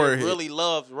looking him chick or that his- really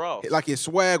loves Ross. Like his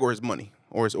swag or his money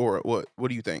or his aura? What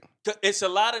do you think? It's a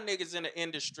lot of niggas in the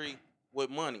industry with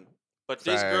money, But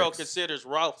this girl Facts. considers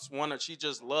Ross she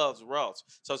just loves Ross.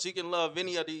 So she can love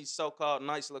any of these so-called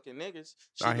nice-looking niggas.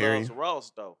 She I hear loves you.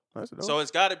 Ross, though. That's dope. So it's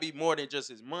got to be more than just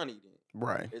his money, then.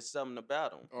 Right. It's something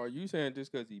about him. Are you saying just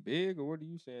because he big, or what are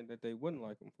you saying that they wouldn't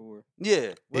like him for?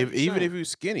 Yeah. what If you even saying? if he was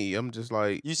skinny, I'm just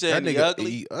like You that saying he nigga.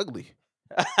 ugly? He ugly.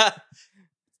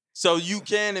 So you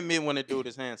can admit when a dude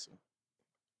is handsome.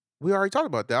 We already talked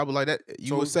about that. I would like that.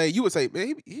 You would say,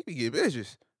 man, he be getting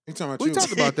bitches. He talking about We you.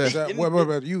 talked about that. What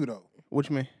about you though? What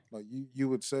you mean? Like you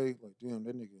would say like, damn,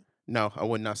 that nigga. No, I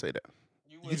would not say that.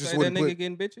 You would just say that wouldn't nigga put-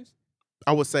 getting bitches?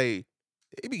 I would say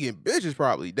he be getting bitches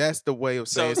probably. That's the way of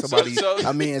saying So- somebody so-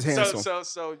 a man's handsome.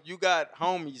 So you got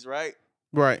homies, right?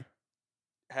 Right.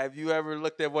 Have you ever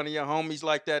looked at one of your homies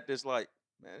like that? That's like,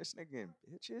 man, this nigga getting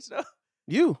bitches though.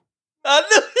 You. I knew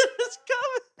it was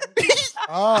coming.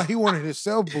 Ah, he wanted his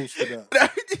self boosted up.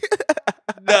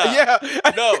 Nah, Yeah.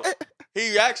 no,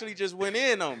 he actually just went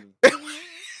in on me.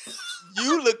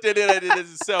 You looked at it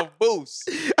as a self boost.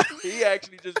 He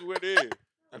actually just went in.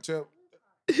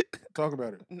 Talk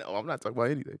about it. No, I'm not talking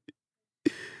about anything.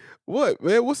 What,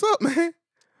 man? What's up, man?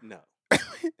 No.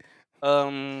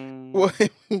 What?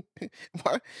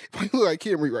 Why you look like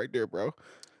Camry right there, bro?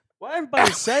 Why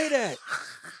everybody say that?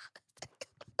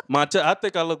 I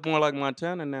think I look more like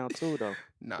Montana now too, though.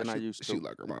 Nah, than I she, used she to.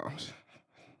 like her mom's.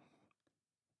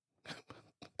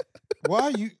 Why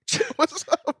you? What's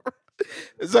up?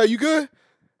 Is that you good?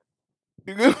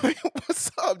 You good?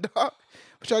 What's up, dog?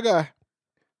 What y'all got?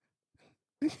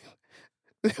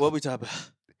 What we talking about?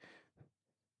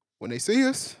 When they see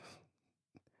us,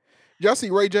 y'all see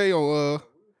Ray J on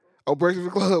Breakfast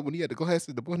Club when he had the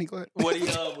glasses, the bunny glass. What he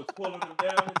was pulling them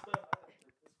down and stuff.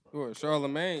 What,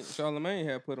 Charlemagne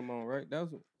had put him on, right? What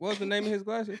was the name of his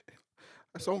glasses?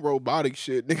 Some robotic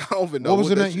shit, nigga. I don't even know What was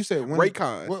the that name? You shit- said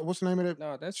Raycon. What's the name of that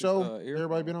No, that's show? Just,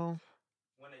 Everybody been on?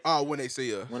 Oh, when they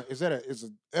see us. Is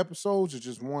it episodes or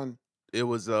just one? It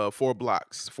was 4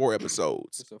 blocks, 4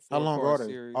 episodes. It's a How long are four-part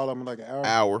they? series. All of them like an hour.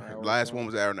 Hour. Last long. one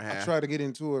was an hour and a I half. tried to get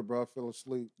into it, bro. I fell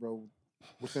asleep, bro.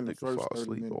 Within the Nigga first fall 30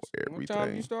 asleep minutes. on What time you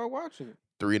everything. start watching it?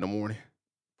 3 in the morning.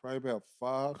 Probably about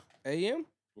 5 A.M.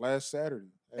 last Saturday.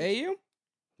 A.M.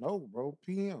 No, bro.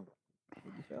 PM.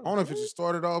 I I don't know if it just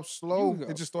started off slow.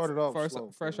 It just started off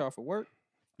slow. fresh bro. off of work.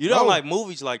 You don't No. like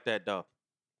movies like that, though.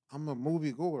 I'm a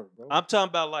movie goer, bro. I'm talking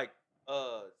about like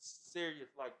serious,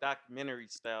 like documentary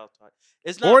style type.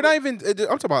 It's Or not. not even, I'm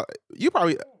talking about, you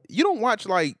don't watch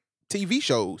like TV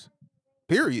shows,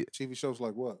 period. TV shows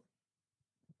like what?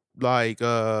 Like,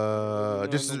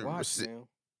 Nothing just to watch now.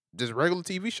 just regular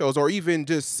TV shows or even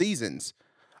just seasons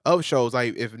of shows.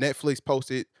 Like if Netflix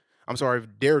posted,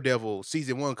 if Daredevil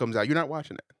season 1 comes out, you're not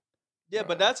watching it. Yeah,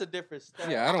 but that's a different style.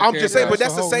 Yeah, I don't I'm care just saying, about- but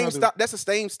that's a the whole same nother- style. That's the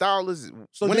same style as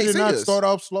So when did they it see not us. start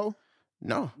off slow?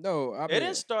 No, No, I It mean,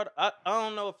 didn't start. I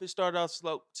don't know if it started off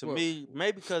slow. To Well- me,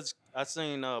 maybe because I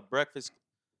seen Breakfast.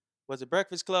 Was it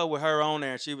Breakfast Club with her on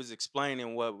there? And she was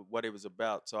explaining what it was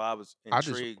about. So I was I just-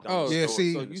 intrigued. Oh, on the Yeah, story,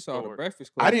 see- so on the you saw the story.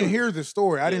 Breakfast Club. I didn't hear the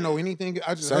story. I didn't know Yeah. anything.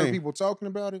 I just Same. heard people talking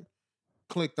about it.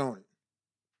 Clicked on it.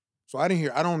 So I didn't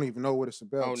hear. I don't even know what it's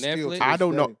about. On still Netflix? to I this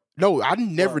don't know. day. No, I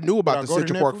never What? knew Did about I the go to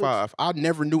Central Park Netflix? 5. I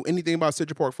never knew anything about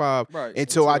Central Park 5 Right,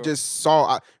 until I until- just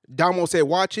saw. Damo said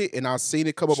watch it, and I seen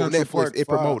it come up on Central Netflix. Park It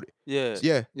 5. promoted. Yeah.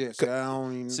 Yeah, Yeah, see, I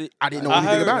don't even. See, I didn't know I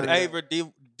anything heard about it. Ava,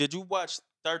 did you watch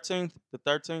 13th? The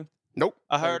 13th? Nope.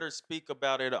 I heard her speak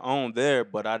about it on there,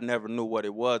 but I never knew what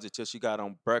it was until she got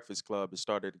on Breakfast Club and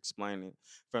started explaining.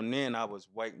 From then, I was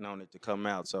waiting on it to come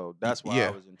out, so that's why yeah.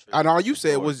 I was intrigued. And all with you the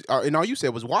said story.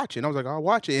 was watching. I was like, I'll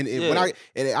watch it. And when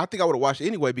Yeah. I think I would have watched it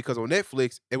anyway because on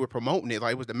Netflix they were promoting it.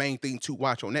 Like it was the main thing to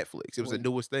watch on Netflix. It was the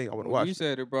newest thing. I would have When watched. you it.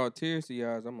 said it brought tears to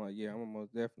your eyes, I'm like, yeah, I'm gonna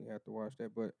most definitely have to watch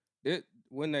that. But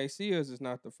when they see us, it's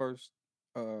not the first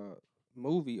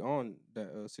movie on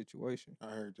that situation. I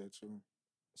heard that too.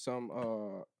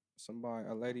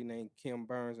 A lady named Kim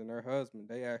Burns and her husband,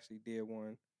 they actually did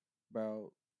one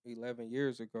about 11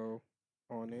 years ago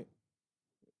on it.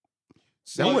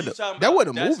 That Oh, you wasn't talking that about-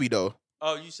 wasn't a that's- movie though.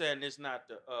 Oh, you saying it's not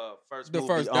the first The movie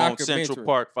first on Central documentary.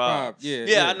 Park 5? Yeah, Yeah,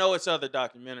 I yeah. know it's other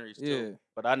documentaries too, Yeah.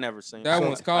 but I never seen That it.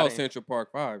 one's I called didn't- Central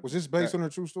Park 5. Was this based on a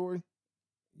true story?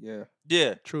 Yeah.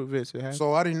 Yeah, True events. It happened.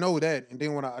 So I didn't know that. And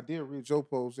then when I did read Joe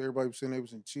post, everybody was saying they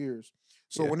was in tears.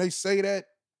 So Yeah. when they say that,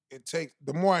 it takes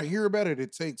the more I hear about it,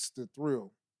 it takes the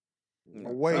thrill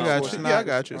away. I So got it's you. not, Yeah, I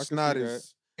got you. It's I can not see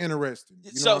as interesting.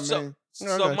 You know so what I mean? No,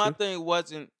 I so got my you. thing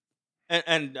wasn't,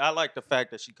 and I like the fact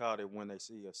that she called it When They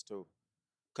See Us too,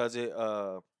 because it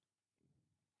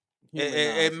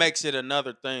Humanized. makes it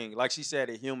another thing. Like she said,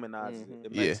 it humanizes Mhm. it.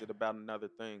 It Yeah. makes it about another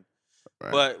thing.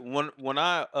 Right. But when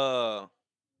I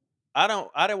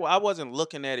wasn't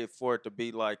looking at it for it to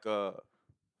be like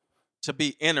to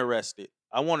be interested.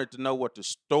 I wanted to know what the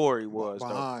story was, though,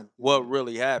 behind what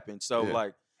really happened. So Yeah.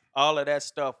 like all of that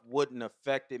stuff wouldn't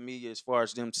affected me as far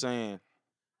as them saying,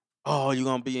 "Oh, you're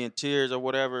gonna be in tears" or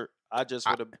whatever. I just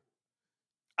would have.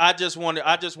 I just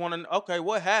wanted. Okay,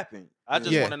 what happened? I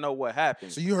just Yeah. want to know what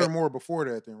happened. So you heard more before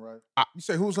that, then, right? You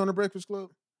say who's on the Breakfast Club?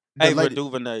 The Ava lady-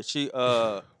 DuVernay.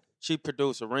 She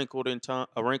produced a Wrinkle in Time.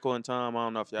 I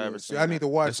don't know if y'all Yeah, ever see, seen. I need to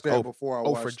watch That's that before I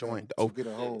watch overjoined. that Oh, to get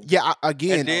a whole. Yeah,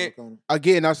 again, And then-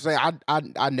 I was saying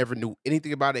I never knew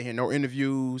anything about it. Had no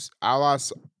interviews. All I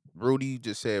saw, Rudy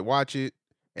just said watch it,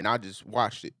 and I just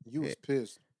watched it. You was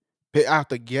pissed. Out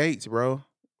the gates, bro.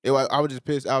 I was just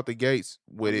pissed out the gates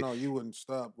with it. No, you wouldn't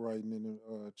stop writing in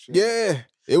the chat. Yeah,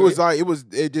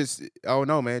 it just I don't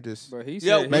know, man. Just But he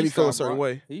Yo, said made he me feel a stopped certain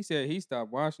way. He said he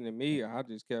stopped watching it. Me, I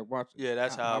just kept watching. Yeah,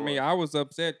 that's how I I mean, was. I was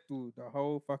upset through the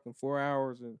whole fucking 4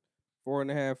 hours and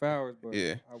 4.5 hours. But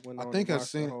Yeah. I went I on think to I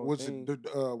watch the seen. whole Was thing.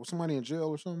 it was somebody in jail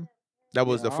or something? That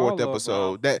was Yeah, the fourth all of 'em.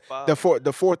 episode. That Five. the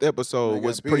fourth They episode got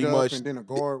was beat pretty up much. and then a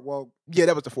guard walked. Yeah,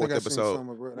 that was the I think fourth I seen episode. some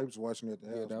of it. They was watching it at the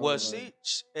Yeah, house. that Well,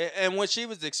 was and when she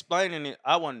was explaining it,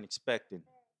 I wasn't expecting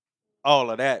all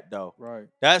of that though. Right.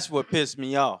 That's what pissed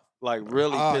me off. Like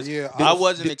really pissed. yeah, I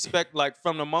wasn't expect like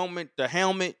from the moment the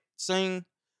helmet scene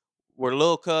where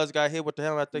Lil Cuz got hit with the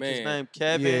helmet. I think his Man. name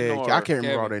Kevin Yeah, or I can't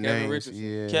remember all their Kevin names. Richardson.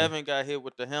 Yeah, Kevin got hit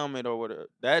with the helmet or whatever.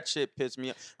 That shit pissed me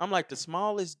off. I'm like the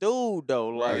smallest dude though.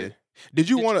 Like Yeah. Did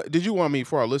you want me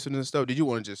for our listeners and stuff? Did you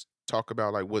want to just talk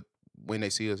about like what when they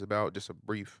see us about? Just a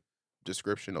brief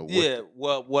description of what. yeah.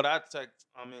 Well, what I take.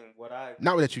 I mean, what I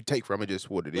Not what you take from it, just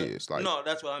what it But- is. Like no,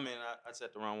 that's what I mean. I said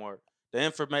the wrong word. The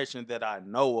information that I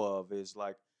know of is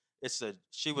like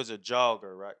she was a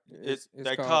jogger, right? It's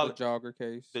they called call the it jogger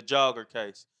case. the jogger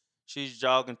case. She's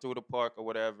jogging through the park or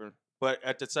whatever. But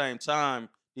at the same time,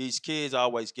 these kids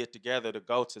always get together to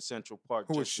go to Central Park.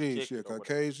 Who was just to she? kick She a it or whatever.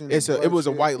 Caucasian? it black was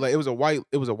a chick? white lady. It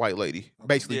was a white lady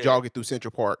basically Yeah. jogging through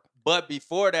Central Park. But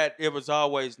before that, it was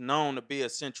always known to be a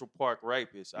Central Park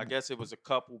rapist. I guess it was a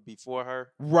couple before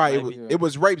her. Right. Maybe. Yeah. It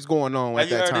was rapes going on Have at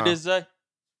you that heard time. of this, Zay?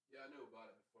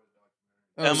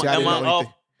 Am, See, I am didn't I know off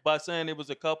anything. by saying it was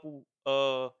a couple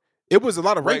It was a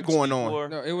lot of rape rapes going on. before?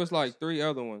 No, it was like 3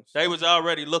 other ones. They was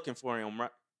already looking for him,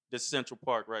 right? The Central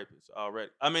Park rapist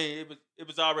already. I mean, it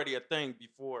was already a thing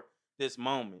before this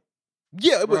moment.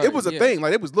 Yeah, it Right, was a yeah. thing.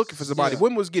 Like they was looking for somebody. Yeah.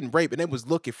 Women was getting raped and they was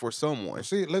looking for someone. Well,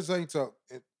 see, let's say talk.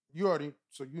 You already,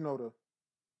 so you know the. I mean,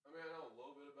 I know a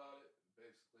little bit about it.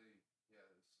 Basically, yeah,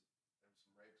 there's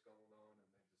some rapes going on, and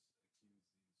they just accuse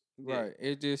these. Right.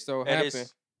 It just so And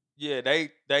happened.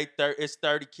 it's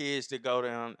 30 kids that go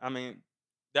down. I mean,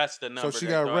 that's the number. So she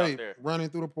that got go out raped there. running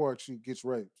through the park. She gets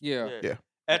raped. Yeah. Yeah.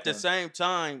 At the Okay. same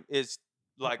time, it's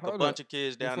like Hold a up. bunch of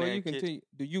kids down Before there. you and kids- continue,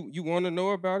 do you want to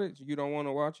know about it? You don't want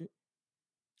to watch it?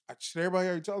 Everybody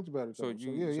already talked about it. So though.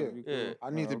 you, yeah. you Yeah. cool. I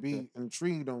need Oh, to okay. be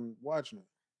intrigued on watching it.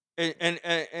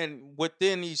 And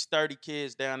within these 30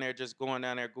 kids down there just going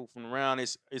down there goofing around,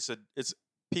 it's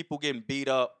people getting beat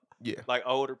up, Yeah. like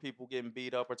older people getting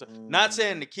beat up or something. Not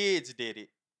saying the kids did it,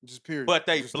 Just period. but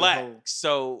they Just the black. whole-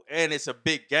 So and it's a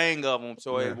big gang of them,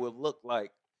 so Yeah. it would look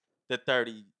like the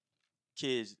 30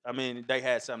 kids. I mean, they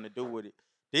had something to do with it.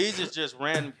 These is just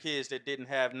random kids that didn't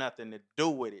have nothing to do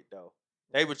with it though.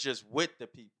 They was just with the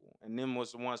people, and them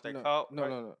was the ones they no, caught. No, right?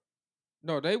 no, no.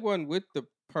 No, they wasn't with the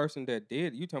person that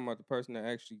did. You talking about the person that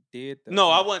actually did the No,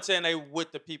 I wasn't saying they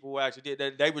with the people who actually did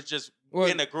that. They was just Well,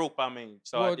 in a group. I mean,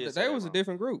 so I well, did. they say that was a wrong.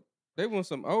 different group. They was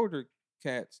some older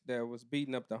cats that was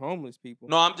beating up the homeless people.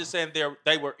 No, I'm just saying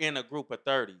they were in a group of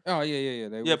 30. Oh yeah.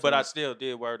 They Yeah, was but in- I still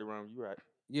did word it wrong. You right.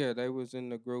 yeah, they was in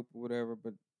the group or whatever.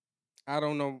 But I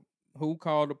don't know who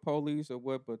called the police or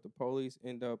what. But the police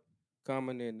end up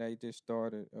coming and they just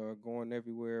started going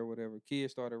everywhere or whatever.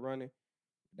 Kids started running.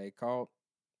 They caught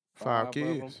 5 of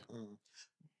 'em. kids.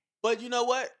 But you know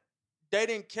what? They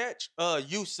didn't catch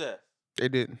Yusef. They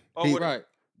didn't. Or He- what- Right.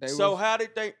 They So was, how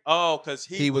did they? Oh, because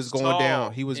He was going tall.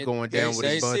 down. He was It- going they- down with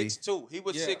they- his buddy. 6'2". He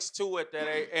was Yeah. 6'2" at that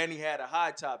age, and he had a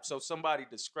high top. So somebody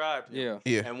described him.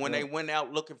 yeah. Yeah. And when Yeah. they went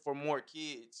out looking for more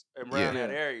kids around Yeah. that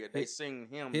area, they His- seen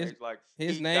him. his- They like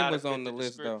His he name gotta was fit on the list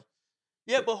description. though.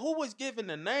 Yeah, but who was giving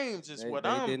the names is They- what they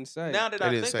I'm. didn't say. Now that They I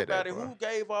didn't think say about that, it, bro. who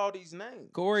gave all these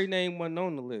names? Corey name wasn't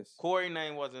on the list. Corey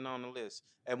name wasn't on the list.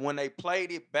 And when they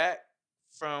played it back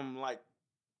from like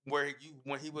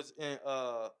when he was in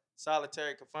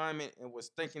solitary confinement and was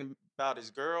thinking about his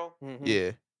girl, Mhm.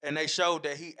 Yeah. and they showed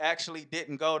that he actually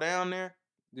didn't go down there,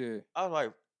 Yeah. I was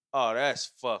like, oh, that's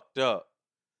fucked up.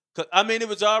 'Cause, I mean, it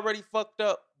was already fucked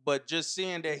up but just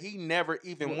seeing that he never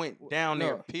even went down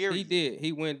there. No, Period. he did.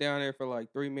 He went down there for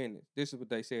like 3 minutes. This is what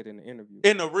they said in the interview.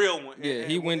 In the real one. Yeah,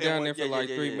 he went down there for like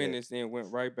yeah, 3 yeah. minutes, then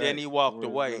went right back. Then he to walked where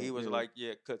away. was. He was Yeah. like,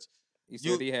 yeah, because He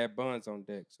said he had buns on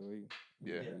deck, so he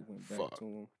Yeah. he went back Fuck. to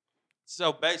him.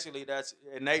 so basically that's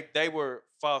and they were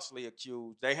falsely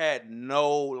accused. They had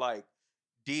no like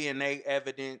DNA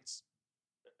evidence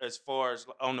as far as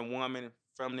on the woman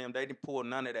from them. They didn't pull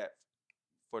none of that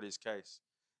for this case.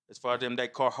 As far as them, they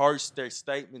coerced their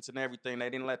statements and everything. They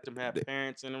didn't let them have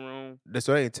parents in the room. That's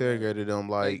why they interrogated them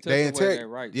like took away their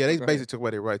rights. Yeah, Oh, they go basically ahead. took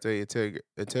away their rights. They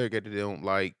interrogated them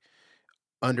like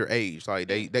underage. Like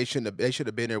they shouldn't have. They should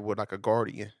have been there with like a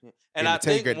guardian. And I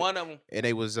think one of them. And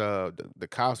they was the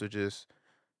cops were just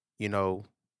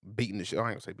beating the shit. I ain't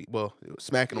gonna say beat. Well,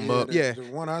 smacking them up. The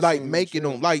one I Like seen making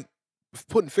them like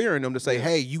putting fear in them to say, Yeah.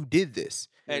 hey, you did this.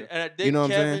 And I think You know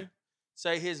what I'm Kevin saying?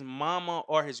 say his mama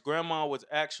or his grandma was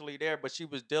actually there, but she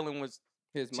was dealing with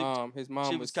His mom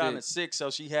she was kind of sick, so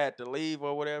she had to leave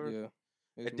or whatever. Yeah.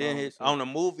 His And then mom was sick. on the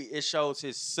movie, it shows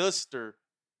his sister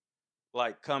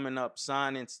like coming up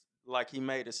signing, like he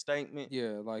made a statement.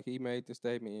 Yeah, like he made the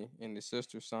statement, and the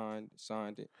sister signed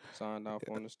off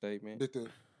on the statement.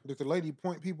 Did the lady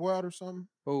point people out or something?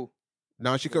 Who?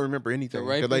 No, she couldn't remember anything.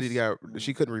 The lady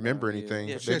she couldn't remember anything.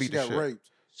 Yeah. They She beat the got shit. raped.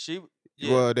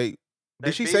 Well, did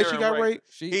she beat say her she and got raped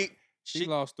raped? She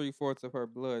lost 3/4 of her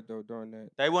blood though during that.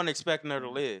 They wasn't expecting her to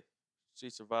live. She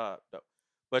survived though,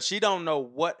 but she don't know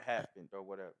what happened or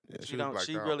whatever. Yeah, she she was don't. blacked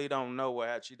She out. really don't know what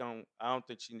happened. She don't. I don't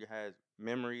think she has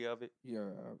memory of it. Yeah,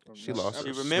 She lost She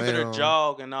her remembered her smell.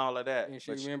 jog and all of that. and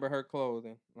she but remember her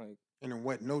clothing. Like And there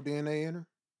wasn't no DNA in her?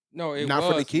 no, it Not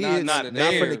was for the kids. Not, Not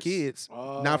none of for the theirs. kids.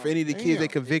 Not for any of the kids they Damn.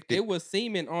 convicted. It was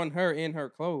semen on her in her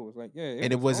clothes. Like yeah,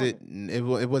 And it was on wasn't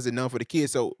it wasn't none for the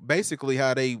kids. So basically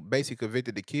how they basically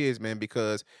convicted the kids, man,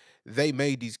 because they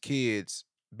made these kids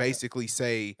basically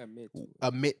say Admit to it.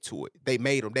 admit to it. They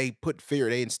made them. They put fear.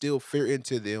 They instilled fear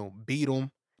into them. Beat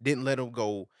them. Didn't let them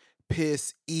go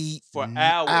piss, eat for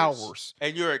hours.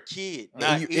 and you're a kid,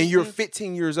 And, you're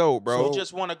 15 years old, bro. You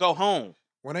just want to go home.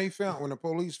 When the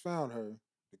police found her,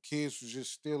 the kids was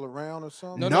just still around or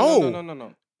something?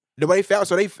 No. Nobody found.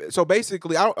 So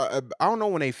basically, I don't know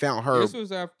when they found her. This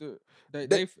was after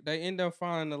they ended up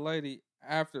finding the lady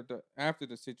after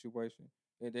the situation,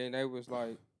 and then they was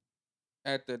like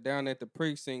down at the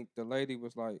precinct. The lady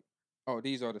was like, "Oh,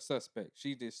 these are the suspects."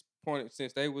 She just pointed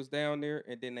since they was down there,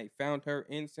 and then they found her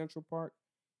in Central Park.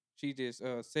 She just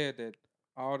said that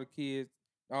all the kids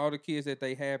that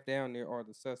they have down there are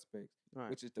the suspects,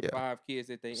 which is the 5 kids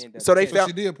that they end up. So they taking. found.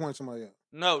 She did point somebody out.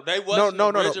 No, they wasn't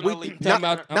originally. Not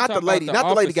the lady. Not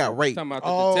the lady got raped. Talking about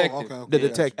the detective. The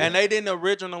detective. And they didn't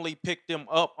originally pick them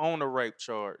up on a rape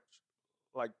charge.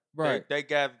 Like Right. they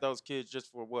gathered those kids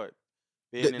just for what?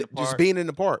 Being in the park. Just being in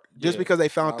the park. Just Yeah. because they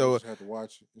found I the. just had to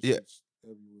watch it. Yeah.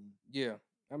 Yeah,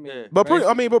 I mean, But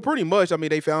pretty much. I mean,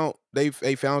 they found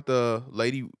the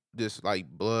lady just like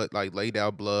blood, like laid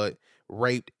out blood,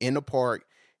 raped in the park,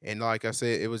 and like I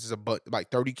said, it was just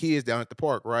like 30 kids down at the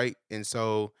park, right? And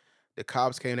so the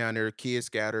cops came down there, kids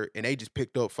scattered, and they just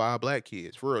picked up 5 black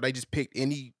kids for real. They just picked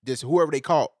just whoever they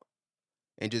caught,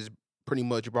 and just pretty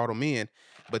much brought them in.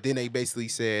 But then they basically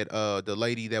said the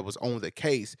lady that was on the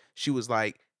case, she was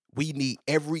like, we need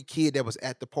every kid that was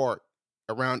at the park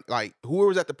around, like whoever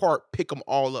was at the park, pick them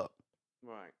all up.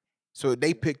 Right. So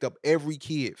they picked up every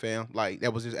kid, fam, like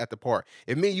that was just at the park.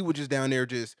 If me and you were just down there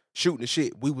just shooting the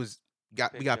shit, we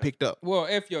got picked up. Well,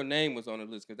 if your name was on the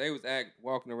list, because they was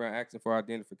walking around asking for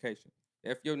identification.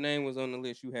 If your name was on the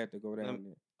list, you had to go down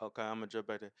there. Okay, I'm gonna jump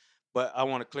back there. But I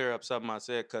want to clear up something I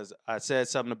said because I said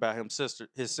something about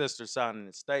his sister signing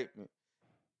a statement.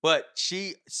 But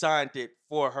she signed it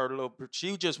for her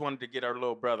she just wanted to get her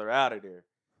little brother out of there.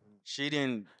 She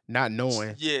didn't Not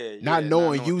knowing. Not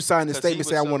knowing you signed the 'cause he statement was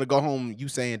saying I so- want to go home, you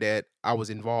saying that I was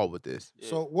involved with this.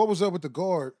 So what was up with the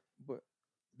guard But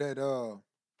that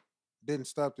didn't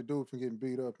stop the dude from getting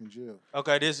beat up in jail?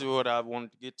 Okay, this is what I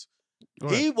wanted to get to. Go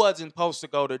ahead. He wasn't supposed to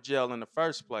go to jail in the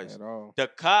first place. at all. The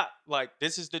cop, like,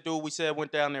 this is the dude we said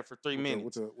went down there for 3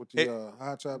 minutes. With the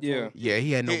high top? Yeah. joint? Yeah,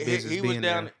 he had no business he being was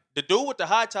down there. The dude with the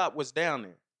high top was down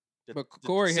there. But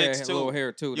Corey had 6'2". little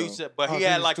hair too, though. You said, but Oh, he so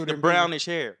had he like stood the in middle? brownish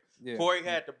hair. Yeah. Corey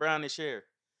had the brownish hair.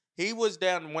 He was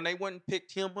down when they went and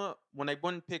picked him up. When they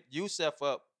went and picked Yusef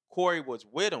up, Corey was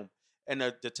with him, and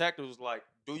the detective was like,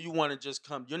 "Do you want to just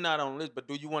come? You're not on the list, but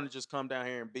do you want to just come down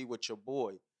here and be with your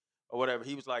boy, or whatever?"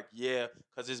 He was like, "Yeah,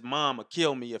 because his mom would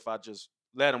kill me if I just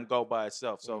let him go by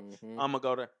himself. So I'm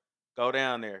gonna go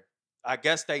down there." I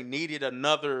guess they needed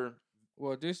another.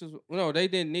 Well, they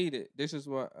didn't need it. This is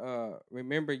what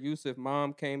remember Yusuf's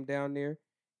mom came down there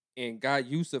and got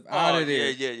Yusuf out of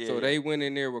there. Yeah. So they went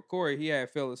in there with Corey. He had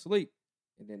fell asleep,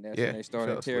 and then that's Yeah, when they he started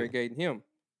fell asleep. interrogating him.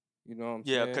 You know what I'm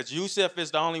Yeah, saying? because Yusuf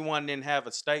is the only one that didn't have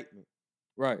a statement.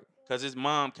 Right. Because his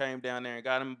mom came down there and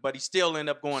got him, but he still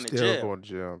ended up going to Still jail. going to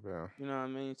jail, man. You know what I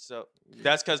mean? So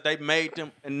that's because they made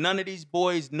them, and none of these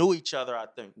boys knew each other, I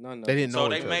think. None of They them. didn't know So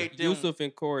each they other. made them, Yusuf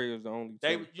and Corey was the only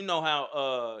two. you know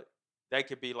how they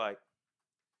could be like,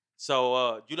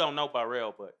 so you don't know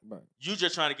Barrell, but Right. you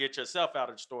just trying to get yourself out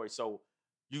of the story. So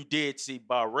you did see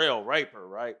Barrell rape her,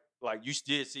 right? Like you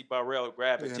did see Barrell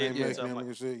grab a Yeah, they titty or make something them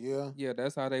like niggas say, yeah. Yeah,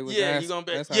 that's how they was. yeah, ask- you gonna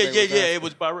be that's how yeah, they yeah, was yeah. It asking.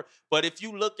 was Barrell. But if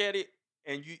you look at it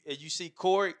and you see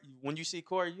Corey, when you see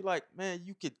Corey, you like, man,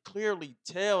 you could clearly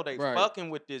tell they Right. fucking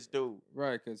with this dude.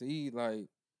 Right, because he like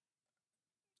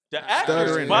The Stuttering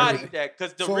actors and bodied everything. that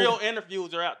because the So- real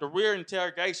interviews are out. The real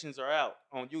interrogations are out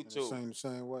on The YouTube.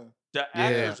 same way. The Yeah.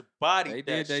 actors bodied They that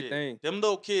did they shit. thing. Them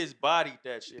little kids bodied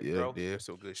that shit, Yeah, bro. yeah,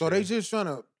 so good. So shit. they just trying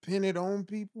to pin it on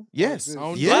people? Or yes, just-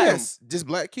 On yes, just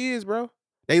black kids, bro.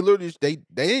 They literally they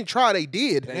didn't try, they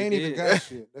did. They They ain't even did. got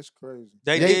shit. That's crazy.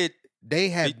 They They- did. They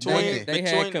had Between- nothing. they Between-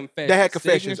 had confessions. They had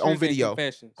confessions on Signatures and video.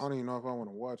 confessions. I don't even know if I want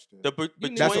to watch that. The, You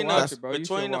need to between watch the, it, bro. You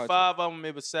between should the watch it. 5 of them,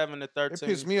 it was 7 to It 13.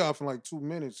 pissed me off in like 2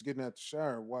 minutes getting out the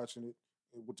shower watching it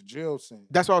with the jail scene.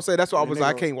 That's what I was saying. That's why I And was the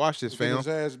like, I nigga- can't watch this, He getting fam.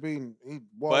 his ass beaten. He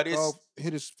walked it's- off,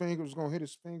 hit his fingers, gonna hit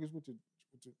his fingers with the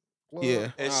glove.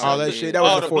 Yeah, It all that should shit. be. That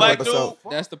was Oh, the the fourth black episode.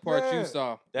 dude? That's the part Yeah. you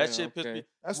saw. That Yeah, shit pissed okay. me.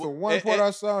 That's the Well, one part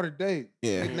I saw today.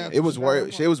 Yeah, Getting out it the was shower,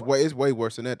 worse. I'm It was like, way. It's way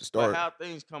worse than that to But start. how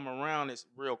things come around is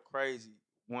real crazy.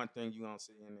 One thing you gonna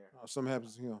see in there. oh, something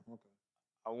happens to him. Okay.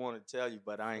 I want to tell you,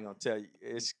 but I ain't gonna tell you.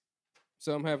 It's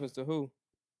Something happens to who?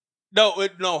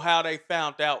 no how they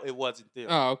found out it wasn't them.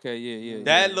 Oh, okay, yeah.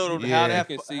 That yeah. little Yeah. how You that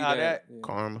You can see how that. that yeah.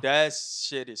 Karma. that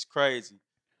shit is crazy.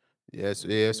 Yes,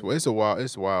 yes. Well, it's a wild.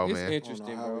 It's wild, It's man. I don't interesting,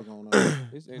 know how we bro. gonna.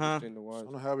 It's interesting to I watch.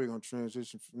 don't know how we gonna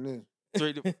transition from this.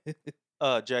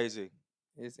 Jay-Z.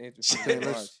 It's interesting Okay, to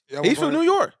watch. let's. y'all He's wanna- from New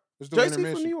York. Let's do JC from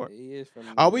intermission. New York. He is from.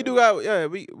 Oh, New we do York. got. Yeah,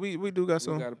 we do got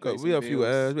some. gotta pay We some have a few.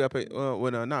 bills. We got to pay.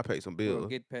 Well, not pay some We'll bills.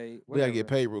 get paid. We gotta get whatever.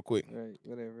 paid real quick. Right,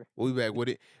 whatever. We'll be back with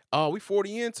it. We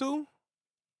 40 in too.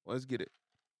 Let's get it.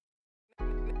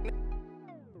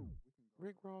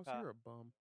 Rick Ross, you're a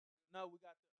bum. No, we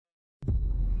got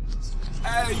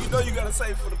Hey, you know you gotta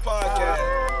say for the podcast.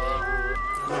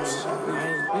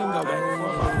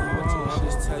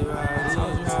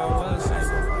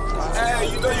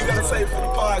 Hey, you know you gotta say for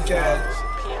the podcast.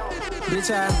 Bitch,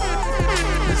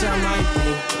 I might be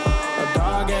a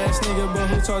dog ass nigga, but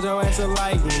who told your ass to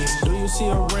like me? Do you see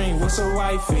a ring? What's a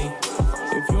wifey?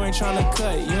 If you ain't tryna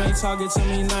cut, you ain't talking to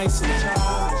me nicely.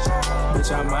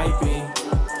 Bitch, I might be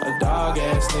a dog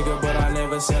ass nigga, but I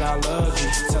never said I loved you.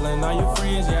 Telling all your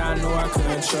friends, yeah, I knew I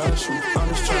couldn't trust you. I'm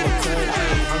just tryna cut,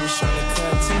 I'm just tryna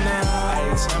cut tonight.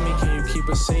 Hey, tell me, can you keep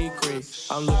a secret?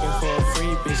 I'm looking for a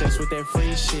free bitch that's with that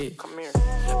free shit.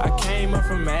 I came up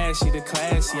from ashy to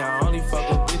classy. I only fuck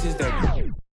with bitches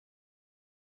that.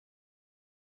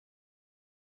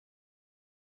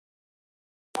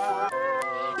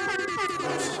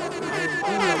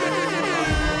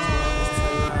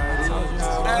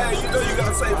 Hey, you know you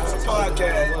gotta say for the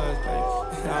podcast.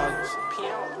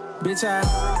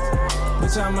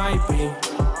 Bitch, I might be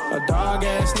a dog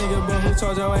ass nigga, but who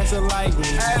told your ass to like me?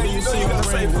 Hey, Do you know see you a gotta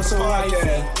say ring? for What's the a wifey?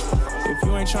 podcast. If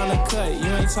you ain't tryna cut, you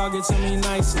ain't talking to me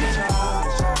nicely.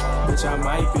 Bitch, I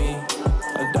might be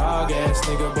a dog ass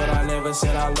nigga, but I never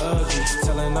said I loved you.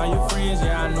 Telling all your friends,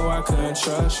 yeah, I knew I couldn't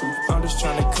trust you. I'm just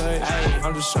tryna cut, ayy,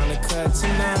 I'm just tryna cut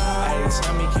tonight. Ayy,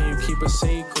 tell me, can you keep a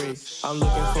secret? I'm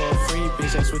looking for a free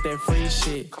bitch that's with that free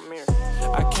shit.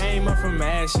 I came up from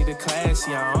ashy to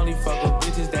classy. I only fuck with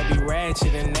bitches that be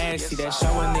ratchet and nasty. That show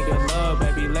a nigga love,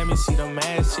 baby, let me see them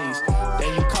ass cheeks.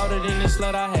 Then you colder than the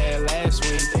slut I had last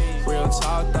week. Real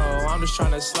talk though, I'm just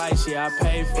tryna slice you. I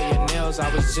paid for your nails,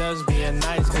 I was just being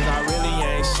nice. Cause I really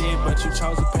ain't shit, but you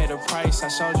chose to pay the price. I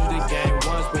showed you the game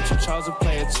once, but you chose to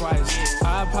play it twice.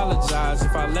 I apologize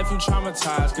if I left you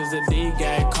traumatized. Cause the D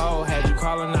game cold, had you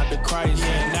calling out the Christ.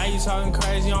 Yeah, now you talking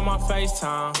crazy on my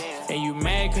FaceTime. And you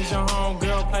mad cause your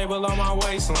homegirl play below my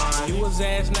waistline. You was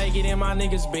ass naked in my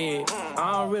nigga's bed.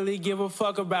 I don't really give a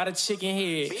fuck about a chicken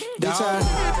head.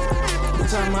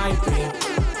 Bitch, I might be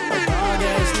a dog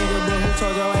ass nigga, but who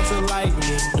told your ass to like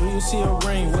me? Do you see a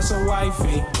ring? What's a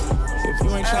wifey? If you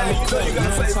ain't Hey, tryna you know cut, you you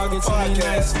gotta ain't say talking for to the me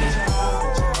podcast. nicely.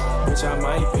 Bitch, I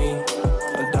might be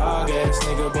a dog ass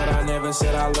nigga, but I never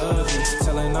said I loved you.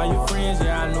 Telling all your friends,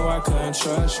 yeah, I knew I couldn't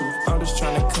trust you. I'm just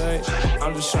tryna cut,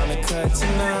 I'm just tryna cut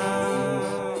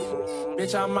tonight.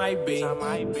 Bitch, I might be.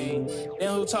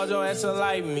 Then who told your ass to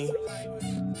like me?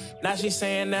 Now she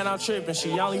saying that I'm tripping.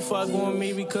 She only fucking with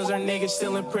me because her nigga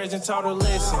still in prison. Told her,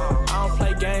 listen, I don't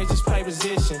play games, just play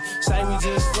position. Say we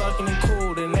just fucking and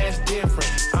cool, then that's different.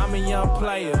 I'm a young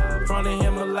player from the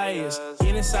Himalayas.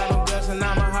 Get inside them guts and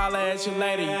I'ma holler at you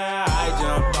later. Yeah, I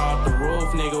jumped off the roof,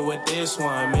 nigga, with this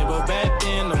one. Remember back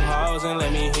then, them hoes and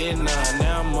let me hit none.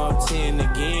 Now I'm up 10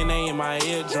 again, they in my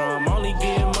eardrum. Only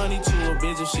give money to a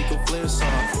bitch if she can flip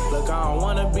some. Look, I don't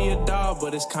wanna be a dog,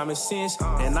 but it's common sense.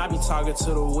 And I be talking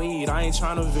to the weed, I ain't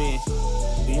tryna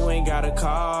vent. You ain't gotta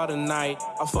call tonight.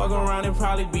 I fuck around and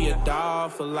probably be a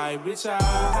dog for life. Bitch,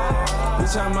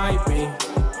 I might be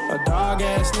a dog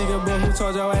ass nigga, but who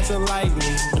told your ass to like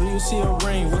me? Do you see a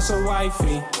ring? What's a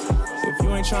wifey? If you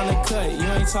ain't tryna cut, you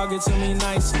ain't talking to me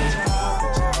nicely.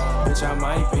 Bitch, I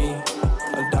might be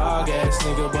a dog ass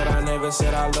nigga, but I never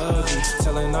said I love you.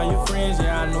 Telling all your friends,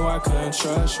 yeah, I knew I couldn't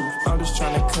trust you. I'm just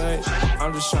tryna cut,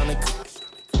 I'm just tryna cut.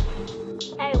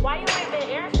 Hey, why you ain't been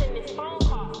answering this phone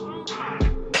call?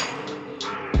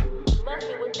 Must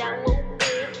be with that little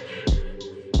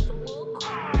bitch. The little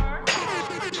car.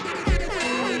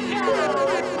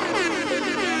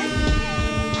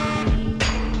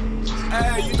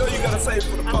 Hey, you know you gotta say it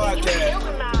for the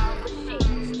podcast.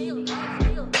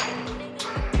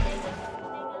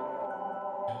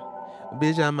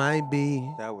 Bitch, I might be.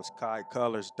 That was Kai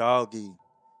Colors Doggy.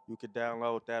 You could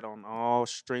download that on all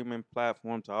streaming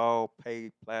platforms, all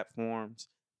paid platforms,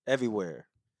 everywhere.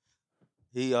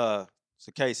 He's a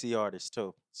KC artist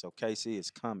too, so KC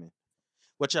is coming.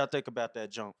 What y'all think about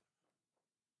that jump?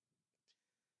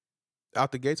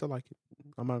 Out the gates, I like it.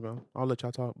 I'm not gonna. I'll let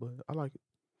y'all talk, but I like it.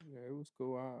 Yeah, it was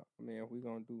cool. I mean, are we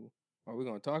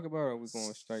gonna talk about it or are we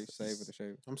gonna straight save it or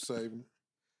shave it? I'm saving it.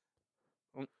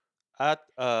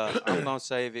 I'm gonna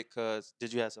save it because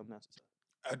did you have something else to say?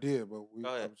 I did, but Go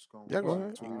ahead. I'm just gonna Yeah, go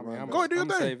ahead. till we I mean, run I'm back. Go ahead, do your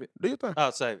I'ma thing. save it. Do your thing.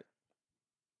 I'll save it.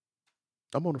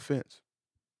 I'm on the fence.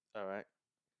 All right.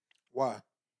 Why?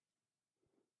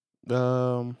 I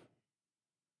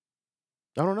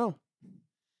don't know.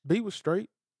 B was straight.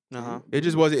 Uh-huh. It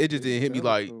just wasn't. It just didn't hit me That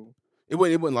was like cool. it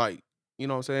wasn't like, you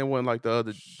know what I'm saying. It wasn't like the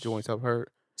other joints I've heard.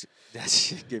 That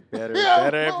shit get better and Yeah,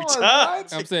 better every Lord, time.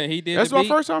 I'm saying he did. That's the my beat.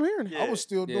 first time hearing it. Yeah. I was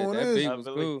still Yeah, doing that this beat I was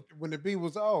believe- cool. when the beat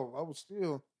was off. I was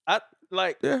still. I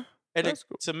like Yeah, and that's it,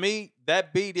 cool. to me,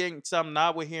 that beat ain't something I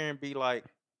would hear and be like,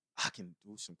 I can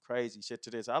do some crazy shit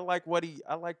to this. I like what he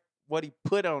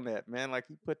put on that, man. Like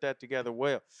he put that together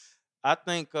well. I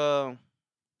think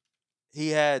he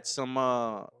had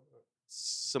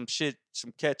some shit,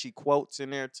 some catchy quotes in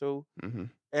there too. Mm-hmm.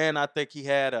 And I think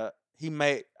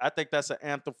I think that's an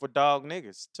anthem for dog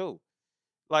niggas too.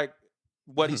 Like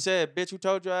what he said, bitch, who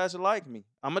told your ass to like me?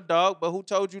 I'm a dog, but who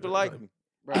told you to like me?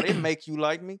 I didn't make you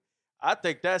like me. I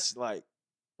think that's like,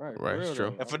 Right, Right, for it's real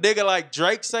true. though. if a nigga like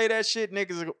Drake say that shit,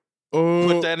 niggas will Oh,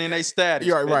 put that in their status.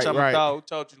 yeah, right, Bitch, I'm right. a dog who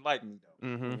told you to like me though.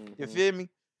 Mm-hmm. You feel me?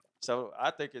 So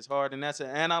I think it's hard, and that's it.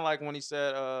 And I like when he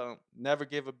said, "Never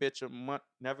give a bitch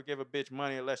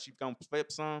money unless you gonna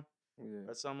flip some Yeah.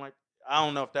 or something like." I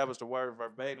don't know if that was the word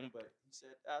verbatim, but he said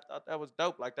I thought that was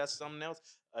dope. Like that's something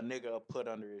else a nigga will put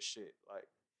under his shit.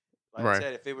 Like Right. I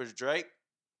said, if it was Drake,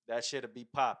 that shit'll be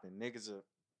popping. Niggas will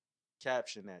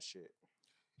caption that shit.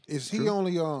 Is he True.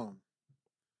 only how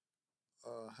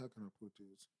can I put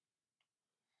this?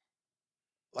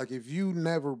 Like if you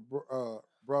never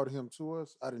brought him to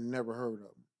us, I'd have never heard of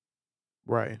him.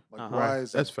 Right. Like Uh-huh. why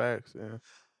is That's that? facts. Yeah.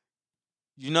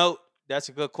 You know, that's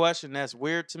a good question. That's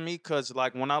weird to me because,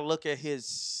 like, when I look at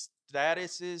his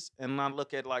statuses and I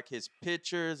look at like his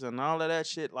pictures and all of that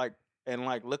shit, like, and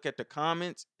like look at the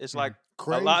comments, it's like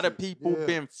a lot of Crazy, people yeah.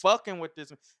 been fucking with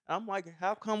this. I'm like,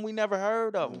 how come we never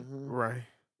heard of him? Mhm. Right.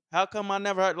 How come I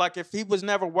never heard? Like, if he was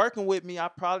never working with me, I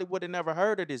probably would have never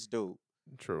heard of this dude.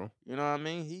 True. You know what I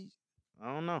mean?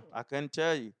 I don't know. I couldn't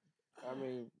tell you I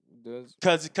mean, does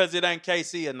because it ain't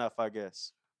KC enough, I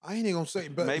guess. I ain't even gonna say,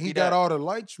 but Maybe he got that. all the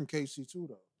likes from KC too,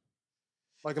 though.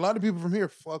 Like a lot of people from here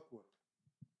fuck with him.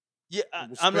 Yeah, I'm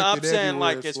respected saying everywhere.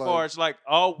 like It's as far like- as like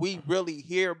all we really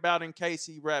hear about in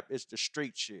KC rap is the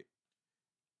street shit.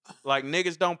 Like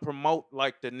niggas don't promote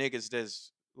like the niggas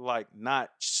that's like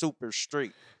not super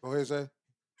street. Go ahead, say. No,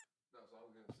 so I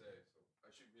was gonna say, so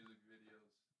I shoot music videos.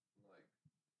 Like,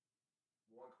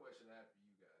 one question I have for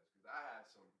you guys, because I had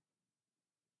some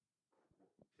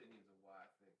opinions of why I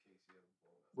think KC has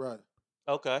blown up. Right.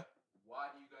 Okay. Why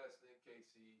do you guys think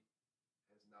KC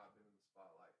has not been in the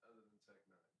spotlight other than Tech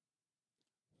Nine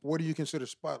What do you consider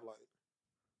spotlight?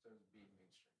 in terms of being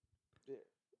mainstream?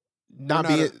 Not not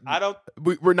being. I don't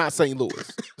We're not St. Louis.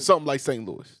 Something like St.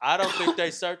 Louis. I don't think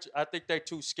they search. I think they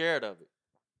too scared of it.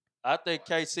 I think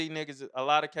KC niggas, a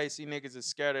lot of KC niggas is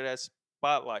scared of that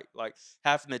spotlight, like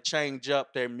having to change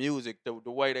up their music, the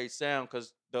way they sound,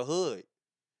 cause the hood.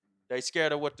 They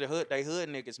scared of what they hood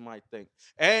niggas might think,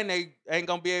 and they ain't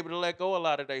gonna be able to let go a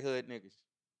lot of they hood niggas.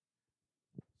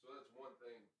 So that's one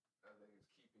thing I think is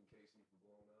keeping KC from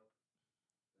blowing up.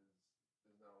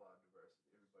 There's not a lot of diversity.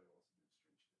 Everybody wants to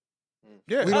do street shit.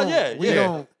 Yeah. We Oh don't. yeah, we yeah.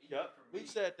 don't. Yep. We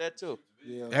said that too.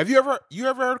 Yeah. Have you ever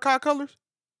heard of Cod Colors?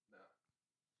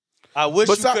 I wish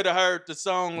But you so- could have heard the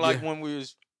song like Yeah. when we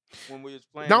was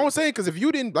playing. No, it. I'm saying because if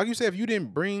you didn't, like you said, if you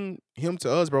didn't bring him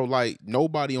to us, bro, like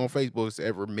nobody on Facebook has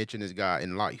ever mentioned this guy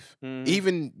in life. Mhm.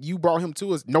 Even you brought him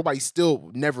to us, nobody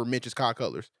still never mentions Cod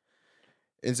Colors.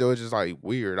 And so it's just like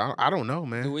weird. I don't know,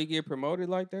 man. Do we get promoted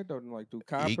like that though? Like, do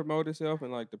Kai He- promote himself,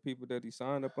 and like the people that he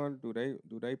signed up under, do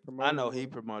they promote? I know him he or-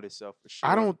 promoted himself for sure.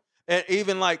 I don't. And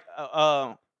even like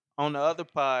on the other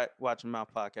pod, watching my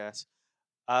podcast,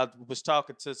 I was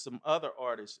talking to some other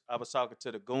artists. I was talking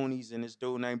to the Goonies and this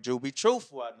dude named Juby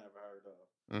Truthful I never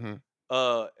heard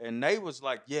of. And they was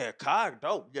like, yeah, Kai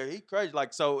dope. Yeah, he crazy.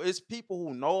 Like, so it's people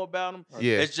who know about him.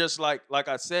 Yeah. It's just like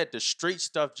I said, the street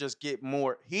stuff just get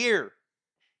more here.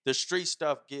 The street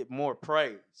stuff get more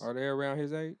praise. Are they around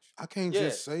his age? I can't Yeah.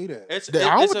 just say that. It's, I it's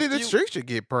don't a think the few- street should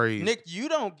get praised. Nick, you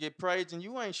don't get praise and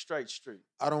you ain't straight street.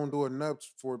 I don't do enough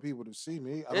for people to see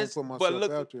me. I It's- don't put but myself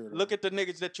look, out there. though. Look at the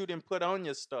niggas that you didn't put on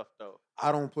your stuff though.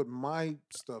 I don't put my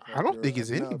stuff. I out don't there think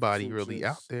it's enough anybody to really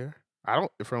just- out there. I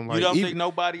don't from like You don't even think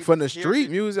nobody from the hears street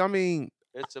it? music. I mean,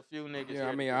 It's a few niggas. Yeah, I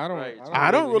here mean, that I get don't. praise.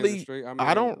 I don't hear the really- street.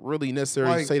 I don't really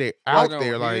necessarily Like- say they I out don't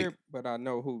there. Like hear, but I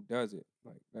know who does it.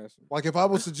 Like that's Like if I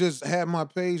was to just have my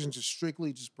page and just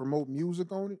strictly just promote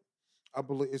music on it, I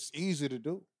believe it's easy to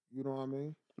do. You know what I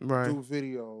mean? right. Do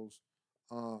videos,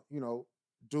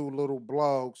 do little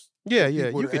blogs. Yeah, for yeah,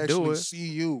 people you to could do actually it. See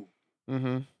you.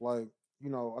 Mm-hmm. Like,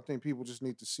 I think people just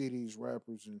need to see these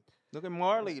rappers. And Look at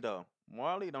Marley though.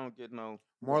 Marley don't get no.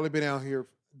 Marley been out here,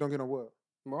 don't get no what?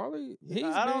 Marley. He's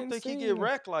I don't been think he seen get it.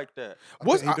 wrecked like that.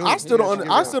 What's think he I do. still He don't has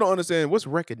to I give still don't understand what's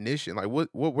recognition. Like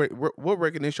what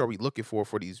recognition are we looking for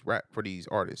these for these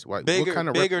artists? Like Bigger, what kind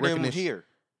of bigger than recognition? here.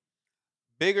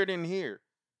 Bigger than here.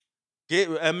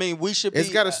 We should be. It's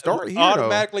gotta start here, though.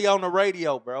 automatically on the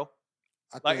radio, bro.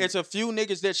 I Like think- it's a few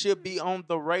niggas that should be on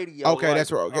the radio. Okay, like,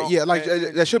 that's right. Okay, on- yeah, like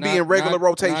and- that should be in regular Not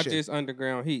rotation. this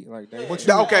underground heat. Like that. What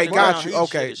you- Okay, Underground got you. Heat shit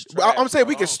Okay, is Well, I'm trash, saying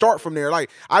we bro. can start from there. Like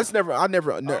I never I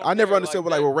don't care understood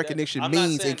like what that. recognition I'm not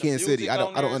means saying in the Kansas City. music I on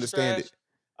don't there is understand trash. it.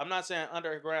 I'm not saying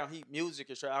underground heat music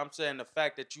is trash. I'm saying the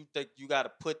fact that you think you got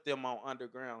to put them on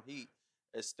underground heat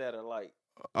instead of like.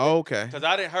 Okay, Because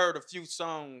I didn't heard a few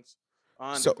songs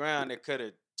on So- underground that could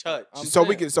have touched. I'm so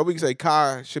we saying- can say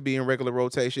Kai should be in regular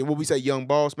rotation. Would we say Young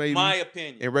Boss maybe My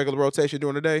opinion. in regular rotation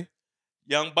during the day?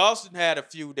 Young Boston had a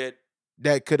few that.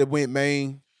 That could have went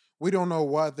main. we don't know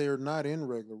why they're not in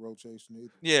regular rotation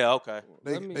either. Yeah, okay.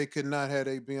 They Let me- they could not have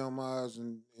their BMIs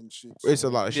and shit. It's so- a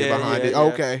lot of shit Yeah, behind yeah, it. yeah.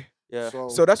 Okay, Yeah.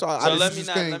 so that's why. So I let just,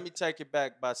 me can't- let me take it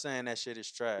back by saying that shit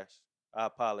is trash. I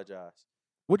apologize.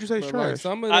 what'd you say? But, Trash. like,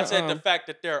 some of I the, said the fact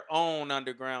that they're on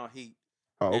underground heat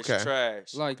oh, is okay.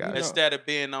 trash. like you know, Instead of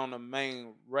being on the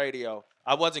main radio,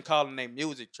 I wasn't calling their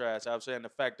music trash. I was saying the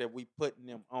fact that we putting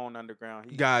them on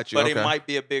underground heat. Got you. But okay. it might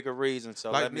be a bigger reason. So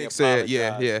Like let me Nick said, yeah,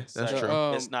 apologize yeah, and that's say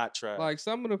true. It's not trash. like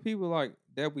some of the people like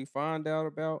that we find out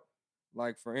about,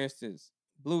 like for instance,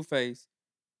 Blueface.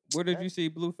 Where did you see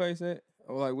Blueface at?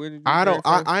 Or like where did you? I hear don't. it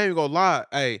from? I ain't gonna lie.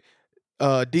 Hey,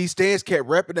 D Stance kept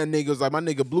repping that nigga. Was like, my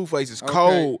nigga Blueface is Okay,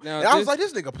 cold. now And I was this- like,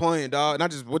 this nigga playing, dog. And I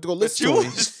just went to go But listen you to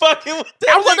him. was fucking with that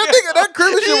I was like, that nigga, that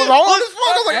criminal shit was hard as fuck.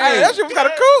 I was like, hey, that shit was kind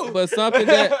of cool.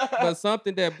 But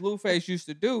something that Blueface used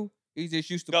to do, he just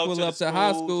used to Go pull to the up to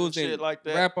high schools and schools shit and like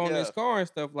that, rap on yeah. his car and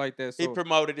stuff like that. He So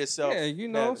promoted himself. yeah, you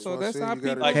know, heavy. so So I that's said how you gotta-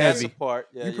 people like Heavy. that's the part.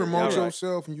 Yeah, You yeah, promote y'all right.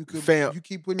 yourself and you could Fam. you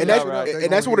keep putting And it that's out, right. they and gonna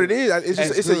that's what hear it is. It's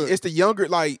just That's good. it's the younger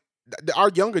like our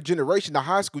younger generation, the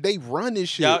high school. They run this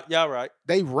shit. Y'all right.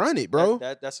 They run it, bro.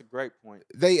 That's a great point.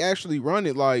 They actually run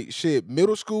it like shit.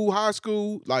 Middle school, high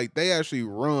school, like they actually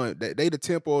run. They the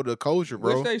tempo of the culture,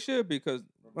 bro. which they should because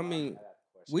I mean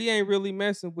we ain't really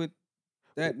messing with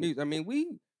that music. I mean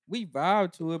we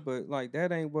vibe to it, but like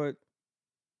that ain't what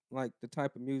like the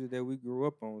type of music that we grew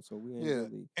up on. So we ain't Yeah.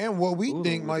 really. And what we Fooling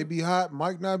think with might it. be hot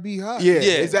might not be hot. Yeah,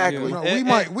 Yeah, exactly. You know,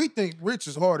 And- we think Rich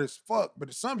is hard as fuck, but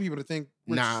there's some people that think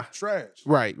Rich Nah. is trash.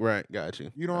 Right, got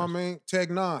you. You know what I mean? Tech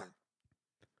Nine.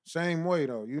 Same way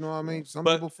though. You know what I mean? Some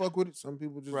But- people fuck with it, some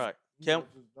people just Right. you Can- know,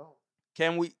 just don't.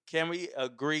 Can we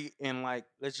agree in like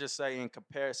let's just say in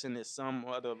comparison to some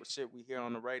other shit we hear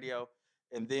on the radio,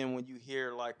 and then when you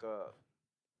hear like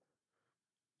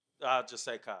I'll just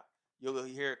say Kai, you'll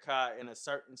hear Kai in a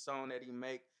certain song that he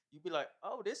make, you be like,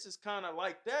 oh, this is kind of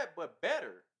like that but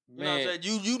better. You know what I'm Man,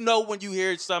 saying? You know when you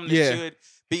hear something that should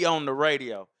be on the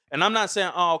radio. And I'm not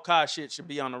saying all Kai shit should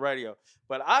be on the radio,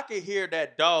 but I could hear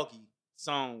that Doggy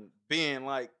song being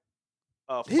like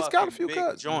a He's got a fucking few big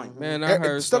cuts. joint. man, I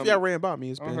heard Stuff y'all something. ran by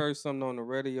me. It's I been heard something on the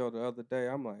radio the other day.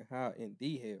 I'm like, how in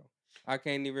the hell? I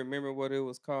can't even remember what it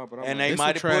was called, but I'm And like, they There's some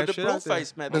might have pulled the trash shit out there.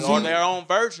 Blueface method Does or he- their own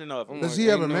version of it. I'm Does like, he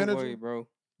have ain't a no manager? way, bro.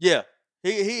 Yeah.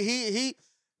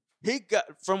 He got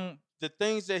from the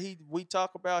things that we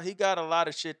talk about, he got a lot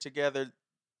of shit together.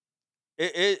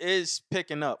 It is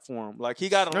picking up for him. Like he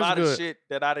got a That's lot of good. shit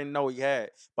that I didn't know he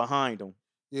had behind him.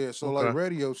 Yeah, so Okay. like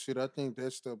radio shit, I think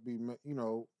that stuff be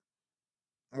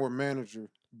more manager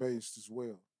based as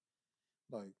well.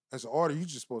 Like as an artist, you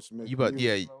just supposed to make. you, the but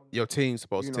music. yeah, your team's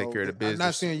supposed You to take know, care of the business. I'm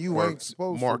not saying you ain't works,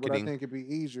 supposed marketing. to, but I think it'd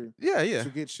be easier yeah. to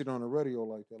get shit on the radio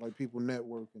like that, like people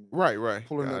networking, Right.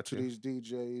 pulling up Gotcha. to these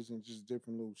DJs and just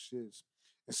different little shits.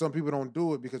 And some people don't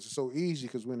do it because it's so easy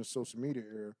because we're in the social media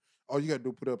era. All you gotta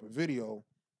do put up a video,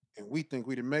 and we think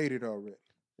we done made it already.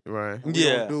 Right. And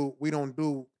Yeah. we don't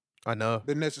do I know.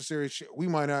 the necessary shit. We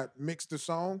might not mix the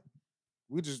song.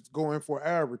 We just go in for an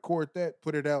hour, record that,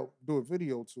 put it out, do a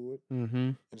video to it. Mm-hmm.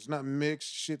 And it's not mixed,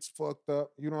 shit's fucked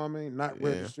up. You know what I mean? Not Yeah.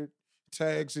 registered,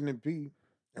 tags in the beat.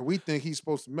 And we think he's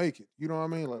supposed to make it. You know what I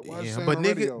mean? Like, why is it Yeah, saying but on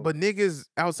radio? niggas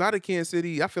outside of Kansas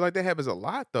City, I feel like that happens a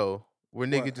lot though. Where What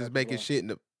niggas just happens making a lot? shit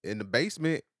in the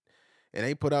basement and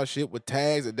they put out shit with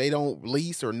tags that they don't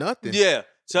lease or nothing. Yeah.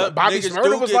 So Like Bobby niggas Smurder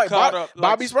do was get like caught up.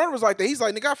 Bobby Smurder was like that. He's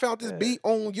like, nigga, I found this Yeah. beat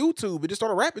on YouTube and just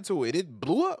started rapping to it. It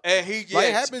blew up. And Like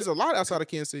it happens a lot outside of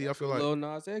Kansas City. I feel like. Lil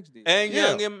Nas X did. And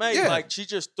Yeah, Young and May, yeah. like she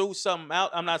just threw something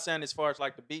out. I'm not saying as far as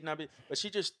like the beat, not beat, but she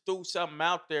just threw something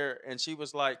out there, and she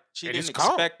was like, she And didn't it's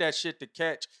caught. expect that shit to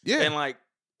catch, Yeah. and like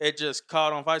it just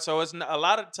caught on fire. So it's a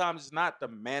lot of times it's not the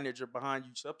manager behind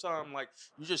you. Sometimes like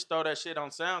you just throw that shit on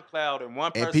SoundCloud, and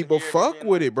one person And people hear it, fuck and then,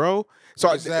 with like, it, bro.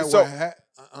 So Is that so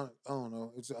I don't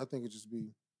know. I think it just be.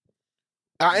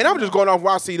 and I'm just going off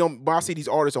where I see them. When I see these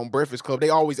artists on Breakfast Club, they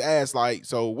always ask like,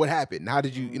 "So what happened? How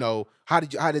did you know? How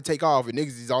did it take off?" And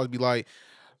niggas is always be like,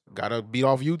 "Gotta beat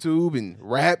off YouTube and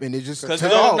rap," and it just Because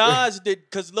took Lil off. Nas did,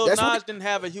 because Lil That's what Nas didn't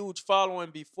have a huge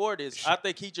following before this. I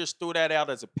think he just threw that out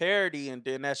as a parody, and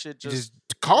then that shit just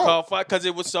caught. caught fire because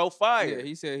it was so fire. Yeah,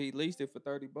 he said he leased it for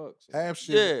 $30. Half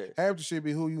shit. Yeah. Half the shit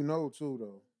be who you know too,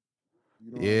 though.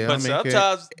 You know Yeah, But I mean,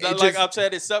 sometimes, it like just- I'm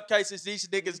saying, in some cases, these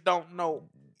niggas don't know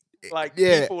like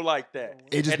Yeah. people like that.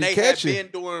 It just and be they catchy.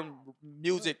 had been doing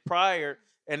music prior,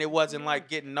 and it wasn't like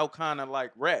getting no kind of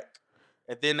like wreck.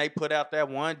 And then they put out that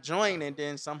one joint, and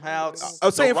then somehow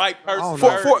I'm saying the right person for,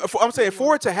 heard it. I'm saying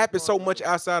for it to happen so much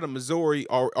outside of Missouri,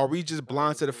 are we just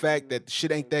blind to the fact that the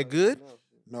shit ain't that good?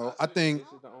 No, I think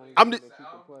I'm just, I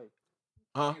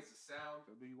think it's the sound.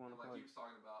 Do you want to Like play? he was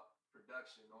talking about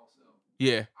production also.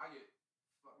 yeah, I get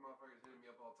motherfuckers hitting me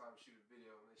up all the time to shoot a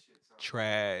video and this shit sounds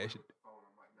Trash. like the phone.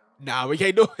 I'm like, nah. nah, we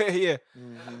can't do it. Yeah,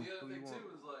 And then the other thing too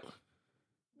is like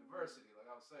diversity. Like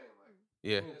I was saying, like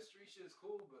yeah, I mean, the street shit is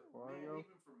cool, but man,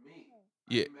 even for me,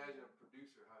 Yeah. I can imagine a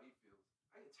producer how he feels.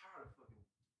 I get tired of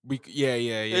fucking.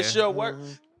 yeah. It's your work.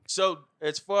 Mhm. So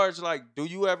as far as like, do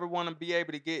you ever want to be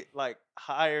able to get like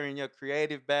higher in your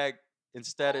creative bag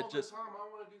instead all of just? the time, I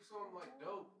want to do something like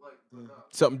dope, like but nah.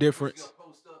 Something different. Just gonna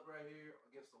post up right here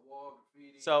against the wall,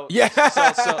 graffiti. So Yeah, bro,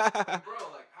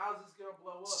 like how's this gonna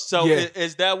blow up? So Yeah.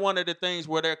 is that one of the things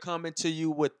where they're coming to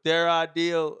you with their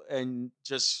ideal and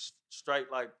just straight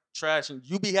like trashing?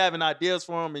 You be having ideas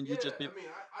for them, and you just be. I mean,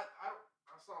 I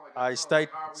sound like I I stay-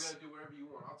 Like, all right, we're gonna do whatever you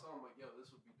want. I'll tell them like, yo,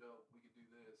 this would be dope. We could do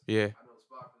this. Yeah. I know a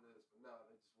spot for this, but no,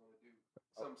 they just want to do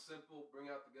something simple. Bring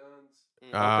out the guns.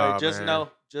 Okay, Ah, just man.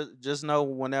 know, just know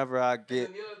whenever I And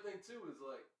get then the other thing too is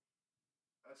like,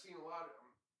 I've seen a lot of.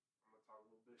 I'm gonna talk a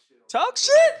little bit of shit. On Talk the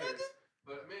shit, podcast,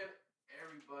 but man,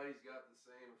 everybody's got the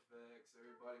same effects.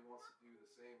 Everybody wants to do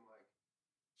the same like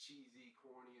cheesy,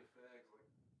 corny effects. Like,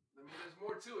 I mean, there's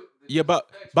more to it. than yeah, just but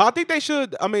effects. I think they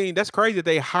should. I mean, that's crazy that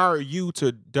they hire you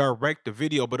to direct the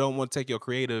video, but don't want to take your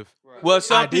creative. well,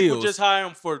 some people Ideals. just hire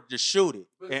them for to shoot it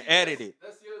But and see, edit that's- it.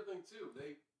 That's the other thing too.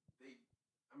 They,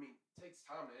 I mean, it takes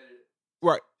time to edit.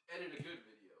 Right. Edit a good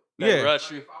video. They Yeah. rush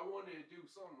Like, you. if I wanted to do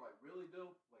something like really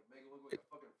dope, like make it look like a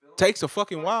fucking film, Takes a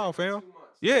fucking it while, takes like fam. 2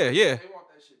 months. Yeah, yeah. They want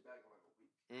that shit back in like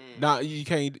a week. Nah, you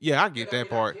can't. Yeah, I get And I that mean,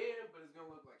 part. I can, but it's gonna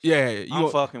look like Yeah, shit. you I'm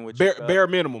want fucking with you. bare, cuz. bare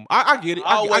minimum. I get it.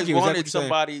 I always get exactly wanted what you're saying.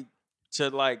 somebody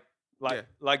to Yeah.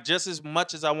 like just as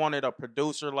much as I wanted a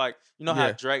producer. Like you know how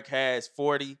Yeah. Drake has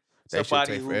 40. That shit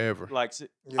Somebody take who forever. like Yeah,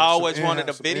 I some always wanted a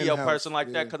in-house- some video in-house, person like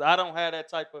that yeah. because I don't have that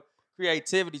type of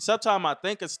creativity. Sometimes I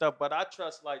think of stuff, but I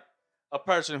trust like a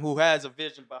person who has a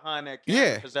vision behind that camera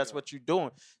Yeah. because that's what you're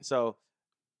doing. So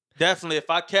Definitely, if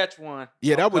I catch one,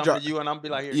 Yeah, I'm that would coming drive. to you and I'm be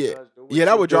like, here, Yeah, cuz, do what yeah,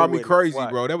 that you would do drive me with it. crazy, Right.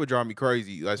 bro. That would drive me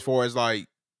crazy. As far as like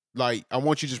I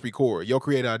want you to just record. Your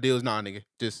creative ideas, nah, nigga,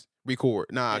 just record.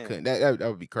 Nah, I Yeah. couldn't. That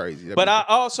would be crazy. That'd But be I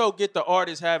also get the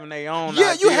artists having their own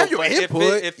Yeah, you idea, have your but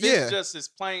input, if yeah. it's just as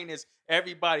plain as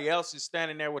everybody else is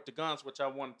standing there with the guns, which I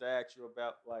wanted to ask you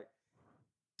about, like,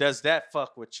 does that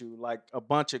fuck with you? Like a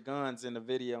bunch of guns in the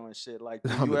video and shit. Like, do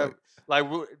I'm you like-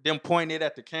 ever them pointing it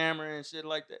at the camera and shit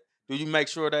like that? Do you make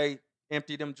sure they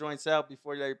empty them joints out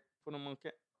before they put them on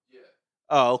camera? Yeah.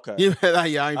 Oh, okay. yeah,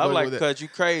 yeah, I ain't I'm fucking like, with cuz you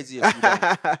crazy if you don't.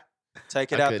 that.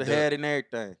 Take it I out the couldn't do it. head and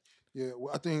everything. Yeah,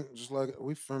 well, I think just like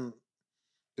we from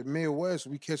the Midwest,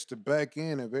 we catch the back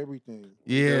end of everything.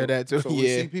 We Yeah, do. that too. So we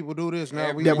Yeah, see people do this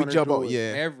now. We that we want to jump do on. it.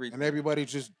 Yeah, Everything. And everybody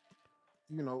just,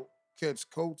 catch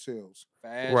coattails.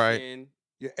 Fashion.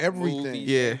 Yeah, everything. Movies,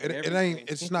 Yeah. It ain't. everything.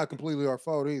 It's not completely our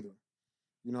fault either.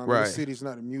 You know, what I mean, Right. the city's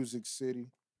not a music city,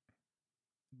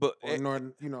 But or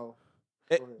northern. Go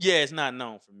ahead. yeah, it's not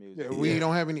known for music. Yeah, we Yeah.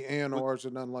 don't have any A&Rs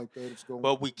or nothing like that. It's going.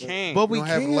 But we can. but we we don't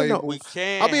have can. Though. labels. We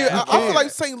can. I mean, have I feel can. like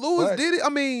St. Louis But did it. I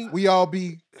mean, We all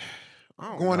be I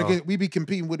don't going know. against. We be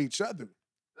competing with each other,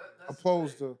 That's the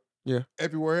opposed thing. to Yeah.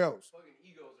 everywhere else. Fucking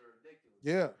egos are ridiculous.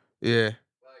 Yeah. Yeah,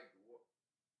 Like,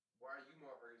 why are you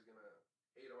motherfuckers gonna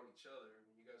hate on each other when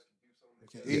you guys can do something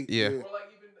Can together? eat, Yeah. Or like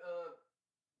even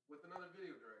with another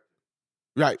video director,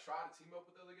 right. try to team up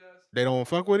with other guys. They don't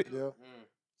fuck with it. Yeah.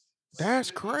 That's Even if you just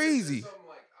said crazy. something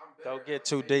like, I'm better Don't at get my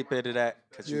too thing, deep my into thing that is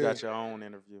because better you Yeah. got your own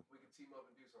interview. We can team up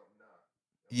and do something. Nah.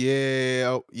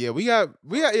 Yeah, yeah.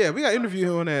 We got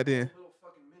interview on that then. Little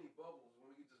fucking mini bubbles when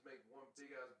we can just make one big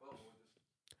ass bubble and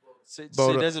just blow it. See,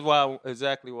 Bold up. this is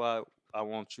exactly why I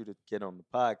want you to get on the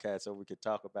podcast so we could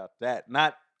talk about that.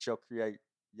 Not your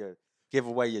give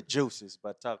away your juices,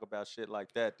 but talk about shit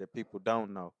like that people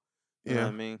don't know. You know Yeah.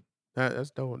 what I mean?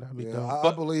 That's dope. That'd be Yeah, dope.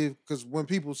 I believe because when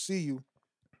people see you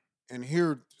and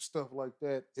hear stuff like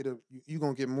that, you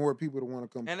gonna get more people to want to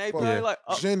come. And they fuck- probably Yeah. like,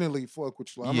 oh, genuinely fuck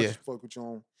with you. Like, I'm Yeah. gonna just fuck with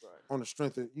you on the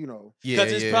strength of Yeah,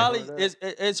 because it's yeah. probably Like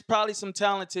that. it's probably some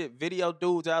talented video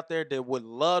dudes out there that would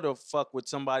love to fuck with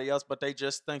somebody else, but they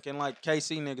just thinking like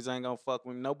KC niggas ain't gonna fuck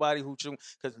with nobody who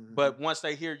but once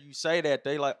they hear you say that,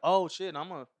 they like, oh shit, I'm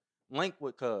gonna link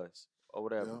with cuz or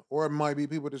whatever. Yeah. Or it might be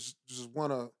people that just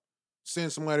want to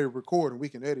send somebody to record and we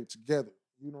can edit together.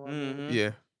 You know what I mean? Mhm.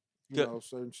 Yeah. You Good. know,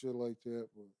 certain shit like that.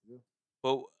 But yeah.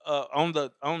 But on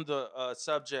the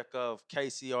subject of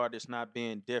KC artists not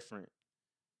being different,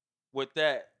 with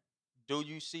that, do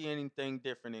you see anything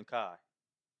different in Kai?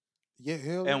 Yeah,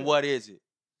 hell And yeah. what is it?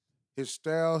 His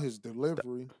style, his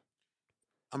delivery.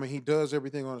 I mean, he does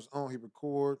everything on his own. He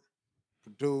record,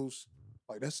 produce.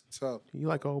 Like that's tough. You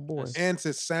like old boy. And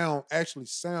to actually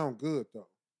sound good though.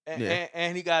 And, Yeah.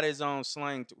 and he got his own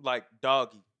slang, like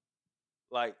doggy.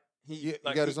 Like He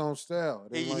like got his own style.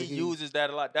 It ain't He like uses that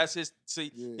a lot. That's his.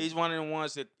 See, Yeah. he's one of the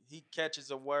ones that he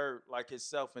catches a word like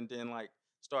himself and then like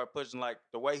start pushing. Like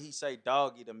the way he say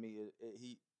doggy to me,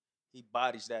 he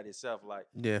bodies that himself. Like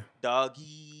Yeah.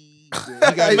 doggy. Yeah,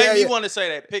 he got- It made yeah, me yeah. want to say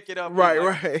that. Pick it up. and, Right,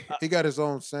 like, right. He got his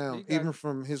own sound. He got- Even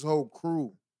from his whole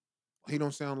crew. He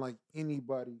don't sound like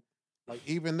anybody. Like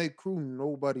even they crew,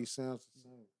 nobody sounds the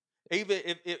same. Even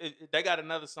if they got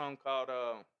another song called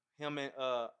him and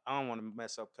I don't want to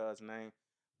mess up cuz name,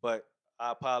 but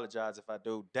I apologize if I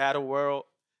do. Data World,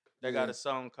 they got Yeah. a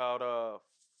song called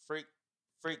Freak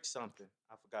something.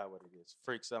 I forgot what it is.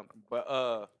 Freak something.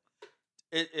 But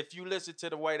if you listen to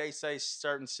the way they say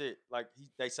certain shit, like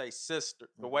they say sister,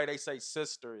 the way they say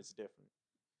sister is different.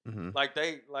 Mm-hmm. Like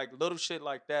they like little shit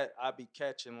like that, I be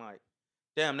catching like,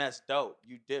 damn, that's dope.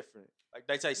 You different. Like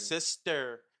they say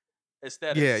sister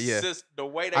instead Yeah, of yeah. sis. The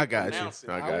way they I got you. pronounce it.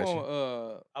 I I got you.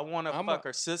 want I want to I'm fuck a-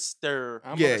 her sister.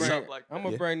 I'm Yeah, gonna yeah. bring, like I'm that.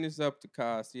 gonna Yeah. bring this up to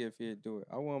Kai, see if he'll do it.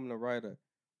 I want him to write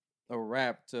a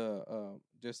rap to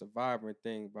just a vibrant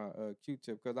thing by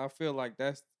Q-Tip because I feel like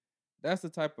that's the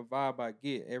type of vibe I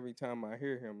get every time I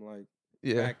hear him. Like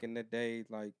Yeah. back in the day,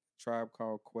 like Tribe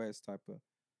Called Quest type of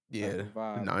Yeah.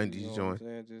 vibe. 90s you know joint. What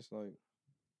I'm saying? Just like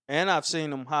And I've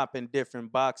seen him hop in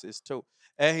different boxes too.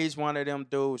 And he's one of them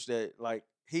dudes that like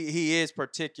he is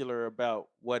particular about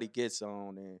what he gets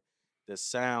on and the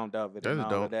sound of it and That's all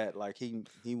dope. of that. Like he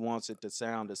wants it to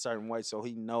sound a certain way, so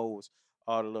he knows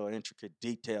all the little intricate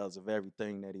details of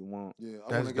everything that he wants. Yeah, I want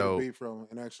That's to get dope. a beat from him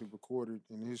and actually record it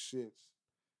in his shits.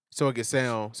 So it can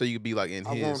sound, so you could be like in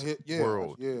I his want yeah,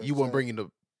 world. yeah, you want exactly. bringing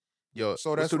the your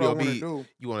So that's what studio I want to beat. do.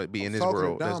 You want to be I'm in his talking to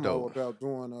world. That's Damo dope. about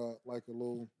doing like a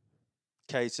little.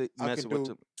 Casey I messing could with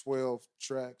do the 12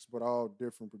 tracks, but all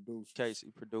different producers.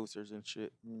 Casey producers and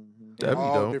shit. Mm-hmm. That'd be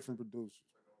all dope. different producers.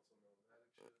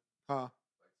 Huh?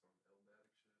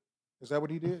 Is that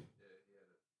what he did?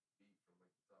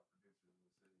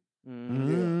 Mhm.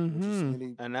 Yeah, which is Mhm.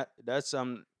 any- And that's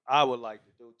something I would like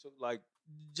to do too. Like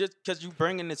just because you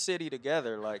bringing the city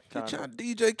together, like Get kind your of.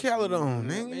 DJ Khaled on,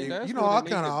 I nigga. mean, that's you know, what I it need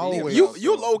kind to of be always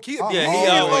You about, low key. I Yeah, he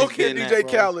you always low key getting DJ that,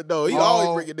 bro. Khaled though. He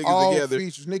always bringing niggas all together.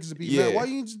 features, niggas to be Yeah. mad. Why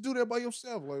you ain't just do that by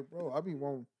yourself? Like, bro, I be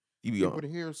wanting You be people on. to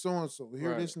hear so and so,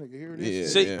 hear Right. this nigga, hear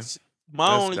this. Yeah. nigga. See,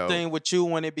 my That's only dope. thing with you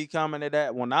when it be coming to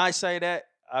that, when I say that,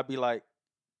 I be like,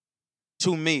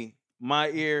 to me, my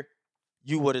ear,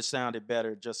 you would have sounded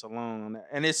better just alone on that.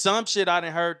 And it's some shit I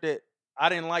didn't heard that I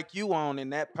didn't like you on,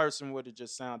 and that person would have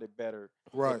just sounded better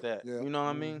Right. with that. Yeah. You know what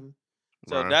I mean? Mhm.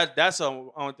 So Right. that's the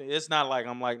only thing. It's not like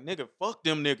I'm like, nigga, fuck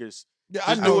them niggas. Yeah,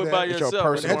 I Just know do it by that. It's your yourself. But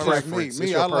personal that's more just like, preference. me.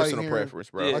 It's I your like personal hearing- preference,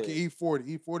 bro. Yeah. Like an E40.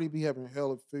 E40 be having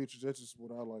hella features. That's just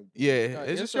what I like. Yeah, Like,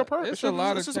 it's it's just a- your preference. it's a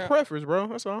lot It's of just a ta- preference, bro.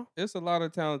 That's all. It's a lot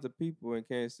of talented people in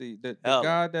Kansas City. The Hella.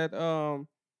 guy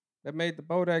that made the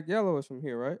Bodak Yellow is from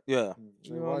here, right? yeah.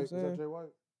 Jay You know what I'm White. Is saying? that Jay White?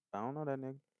 I don't know that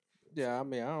nigga. Yeah, I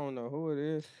mean, I don't know who it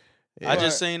is. I But-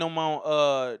 just seen him on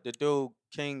the dude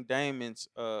King Damon's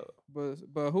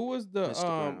But who was the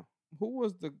Instagram. who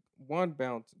was the one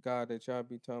bounce guy that y'all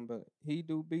be talking about? He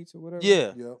do beats or whatever.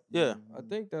 Yeah. Yep. Yeah. I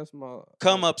think that's my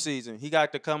Come Up season. He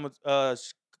got the come up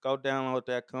go download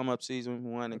that Come Up season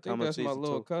 1 I and think Come Up that's my season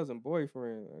little 2. cousin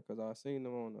boyfriend because I seen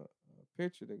them on a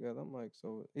picture together. I'm like,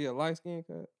 so he a light skin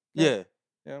cut? Yeah.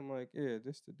 Yeah, I'm like, yeah,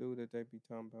 this the dude that they be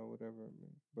talking about, whatever. I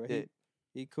mean. But Yeah.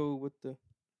 he cool with the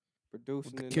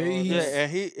producing the and all keys. Yeah, that.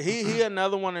 and he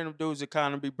another one of them dudes that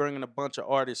kind of be bringing a bunch of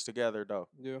artists together though.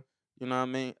 Yeah. You know what I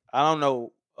mean? I don't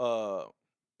know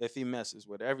if he messes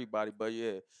with everybody, but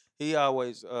yeah, he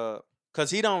always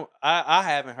cause he don't. I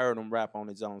haven't heard him rap on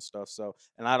his own stuff, so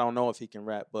and I don't know if he can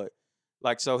rap, but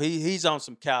like so he's on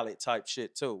some Khaled type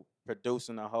shit too,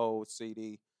 producing a whole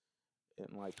CD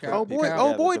and like putting Oh, people boy- together.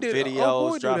 oh, boy the did- videos, oh,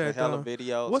 boy do dropping that, hella though.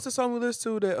 videos. What's the song we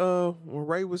listened to that when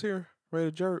Ray was here? Ray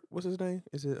the Jerk. What's his name?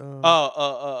 Is it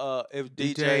if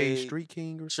DJ DJ Street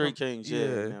King or Street something? Kings,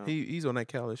 yeah. now. He's on that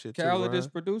Khaled shit too. Khaled is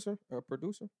right?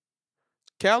 producer.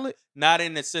 Khaled? Not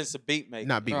in the sense of beat making.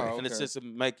 Not beat Oh, making. In the okay. sense of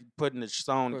putting the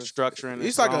song Put- structure in the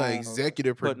It's like song. an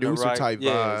executive Putting the producer right- type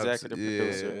yeah, vibes. executive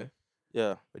producer.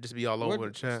 Yeah. But just be all What over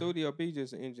the chat. Studio B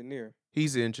just an engineer.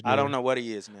 He's an engineer. I don't know what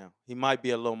he is now. He might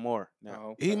be a little more now.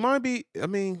 Oh, He okay. might be. I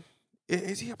mean,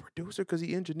 is he a producer? Because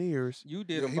he engineers. You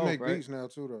did Yeah, them he both, make right? beats now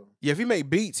too though. Yeah, if he make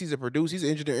beats, he's a producer. He's an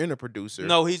engineer and a producer.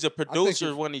 No, he's a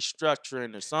producer if- when he's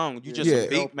structuring the song. You Yeah, just yeah. a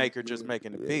beat maker just Yeah.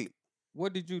 making the Yeah. beat.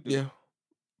 What did you do? Yeah,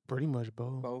 pretty much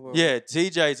both. Both of 'em? Yeah,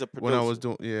 TJ's a producer. When I was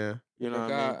doing, yeah, you know the what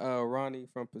guy I mean? Ronnie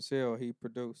from Paseo, he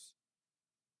produced.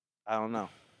 I don't know.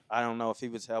 I don't know if he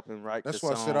was helping write That's the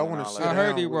why I song. said I and wanna all sit that. I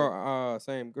heard he down with- wrote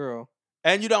same girl.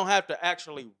 And you don't have to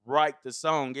actually write the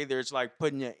song either. It's like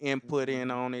putting your input in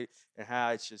on it and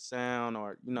how it should sound,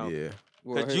 or you know, yeah.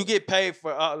 Well, because you get paid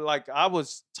for. Like I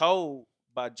was told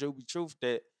by Juby Truth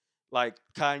that like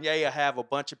Kanye will have a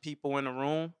bunch of people in the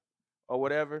room or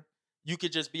whatever. You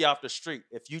could just be off the street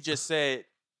if you just said,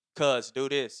 "Cuz do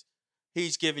this."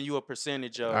 He's giving you a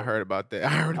percentage of. I heard about that. I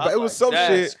heard I about it. was Was some like,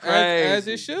 shit. "That's as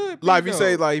it crazy." should. Be, Like if you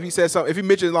say though. like if he said something, if he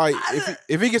mentioned like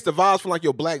if he gets the vibes from like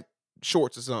your black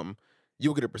shorts or something,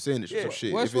 you'll get a percentage or Yeah. some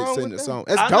shit. What's if it's wrong in with the that? song,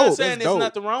 that's I'm dope. not saying That's there's dope.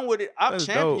 nothing wrong with it. I'm That's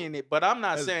championing it, but I'm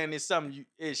not That's- saying it's something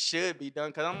it should be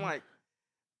done. Cause I'm like,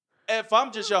 if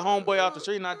I'm just your homeboy off the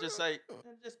street and I just say,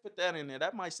 just put that in there,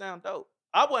 that might sound dope.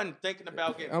 I wasn't thinking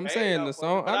about getting. I'm paid saying off the of it,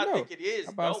 song. but I I know. think it is.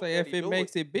 I'm about to dope say that if he it do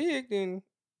makes it big, then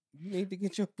you need to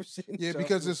get your percentage. Yeah, off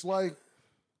because of it's like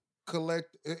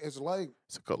it's like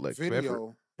It's a collective effort.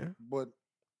 video, Yeah. but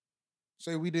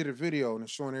say we did a video and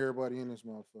it's showing everybody in this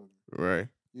motherfucker. Right.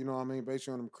 You know what I mean? Based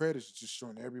on them credits, it's just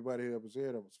showing everybody that was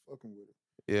there that was fucking with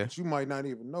it. Yeah. But you might not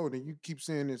even know. Then you keep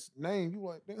saying this name, you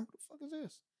like, damn, who the fuck is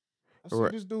this? I see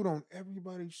Right. this dude on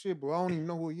everybody's shit, but I don't even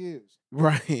know who he is.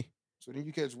 Right. So then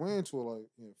you catch wind to it like,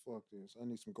 yeah, fuck this. I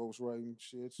need some ghostwriting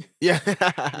shit. So, Yeah.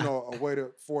 you know, a way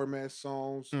to format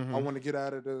songs. I Mhm. want to get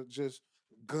out of the just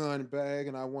gun bag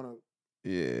and I want to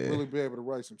Yeah. really be able to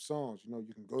write some songs. You know,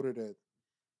 you can go to that,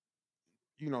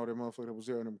 you know, that motherfucker that was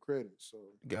there in them credits. So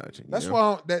Gotcha. that's yeah.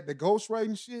 why that the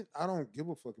ghostwriting shit, I don't give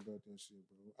a fuck about that shit,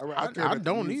 bro. I care I about the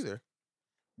don't music either.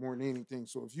 more than anything.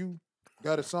 So if you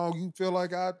got a song you feel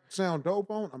like I sound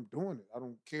dope on, I'm doing it. I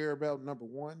don't care about number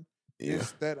one. Yeah.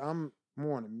 It's that I'm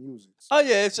more on the music. Oh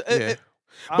yeah, it's. Yeah.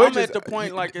 I'm But at just, the point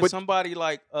you- like if but- somebody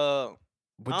like But I you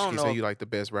don't can know say if- you like the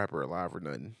best rapper alive or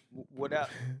nothing. without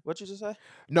what you just say.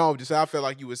 No, just I felt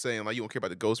like you were saying like you don't care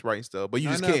about the ghostwriting stuff, but you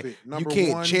just None of can't. it. You Number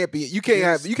can't one champion. You can't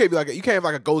have. is- You can't be like. You can't have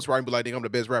like a ghostwriting, but like, I'm the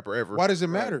best rapper ever. Why does it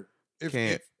Right. matter?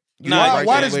 Can't. You Nah, didn't you write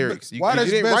why those does- lyrics. why You does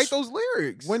didn't write best- those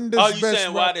lyrics. When Oh, does you best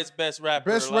saying rap, why this best rapper?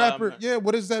 best alive, rapper? man? Yeah,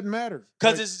 what does that matter?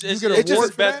 Because Like, it's you it's, get it's award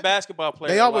just for that? basketball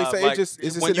player. They always alive. say like, it's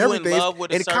just when in you everything. in love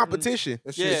with a It's certain, competition.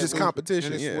 That Yeah, shit's It's just stupid. competition.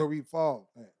 And it's Yeah. where we fall.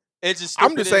 at. It's just I'm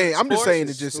stupid just saying. in I'm just sports. saying.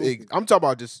 It's just. stupid. I'm talking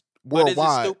about just But is it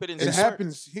worldwide. stupid in It sports?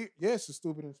 happens here. Yes, it's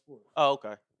stupid in sports. Oh,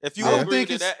 okay. If you I don't agree think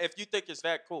to it's- that, if you think it's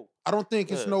that cool, I don't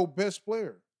think it's Yeah. no best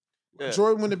player. Yeah.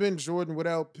 Jordan wouldn't have been Jordan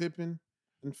without Pippen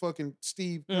and fucking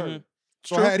Steve Kerr. Mhm.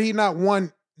 So True. had he not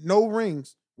won no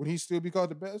rings, would he still be called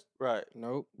the best? right?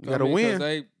 Nope. You gotta win.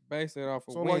 They base it off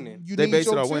of So like winning. you They need base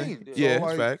it your on team. winning. So, Yeah,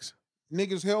 like, facts.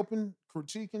 niggas helping,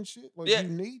 critiquing shit. Like Yeah. you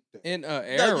need that. In an No,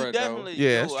 era, you though. definitely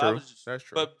Yeah, do. that's I true. was just- That's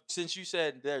true. But since you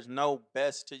said there's no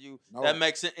best to you, No. that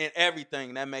makes it in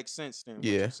everything. That makes sense then. What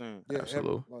Yeah. you're saying. Yeah,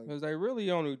 Absolutely. like, Because they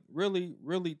really only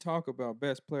really talk about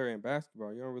best player in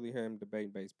basketball. You don't really hear them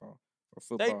debate baseball or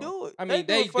football. They do it. I mean,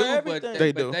 they do it for but everything.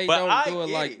 They but do. they But don't I do it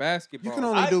get like it. basketball. You can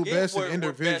only I do get best in where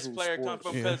individual best player come sports.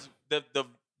 from Yeah. because the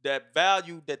that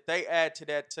value that they add to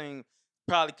that team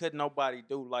probably could nobody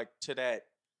do like to that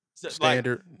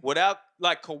Standard. Like, without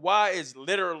like Kawhi is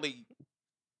literally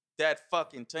that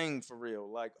fucking team for real.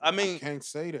 Like I I mean, can't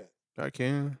say that. I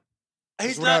can.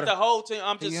 he's without not a- the whole team.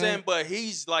 I'm just he saying, ain't- but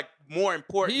he's like more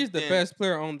important. He's the than- best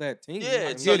player on that team. Yeah,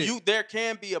 I so get it. there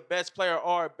can be a best player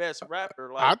or a best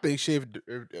rapper. Like I think shit.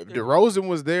 If DeRozan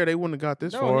was there, they wouldn't have got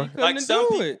this no, far. he couldn't Like, some do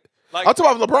people- it. like I'm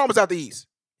talking about if LeBron was out the East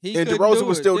He and couldn't DeRozan do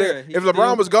was it. still Yeah, there. he If LeBron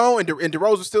still- was gone and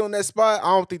DeRozan was still in that spot, I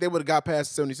don't think they would have got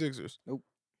past the 76ers.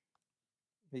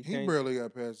 He can't- barely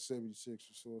got past 76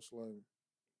 or so. It's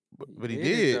like, But he did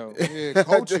did. it, though. yeah,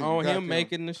 coaching. on him goddamn.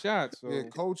 making the shots. So Yeah,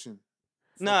 coaching.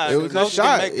 Nah, It was a coach can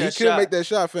shot. make He that couldn't shot. make that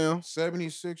shot, fam.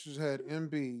 76ers had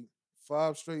Embiid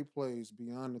 5 straight plays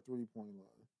beyond the 3-point line.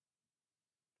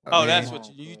 Oh, I that's mean-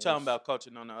 what you talking about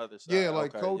coaching on the other side. Yeah,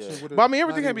 like Okay, coaching. yeah. With But I mean,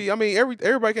 everything can be. I mean,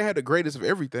 everybody can have the greatest of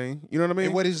everything. You know what I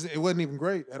mean? It wasn't even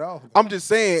great at all. I'm just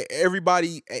saying,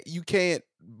 everybody. You can't.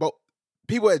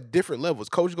 People at different levels.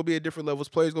 Coaches gonna be at different levels.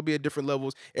 Players gonna be at different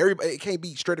levels. Everybody. It can't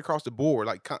be straight across the board.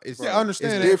 Like it's. Yeah, I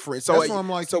understand It's that. different. So That's why I'm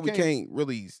like, so you we can't- can't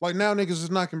really. Like now, niggas is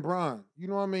knocking Brian. You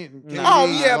know what I mean? Oh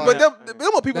KD, yeah, like- but them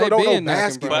are people They that don't know been knocking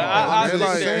basketball. But Brian. I I'm think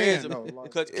just there saying, is though, like-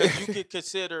 because you could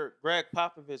consider Greg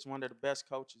Popovich one of the best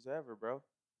coaches ever, bro.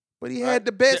 But he Right. had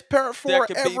the best power forward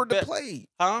could be ever to bet- play.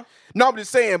 Huh? No, I'm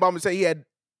just saying. But I'm just saying he had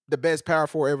the best power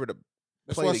forward ever to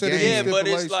That's play why I the said it game. Yeah, needs but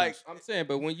it's stipulations. like I'm saying,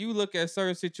 but when you look at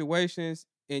certain situations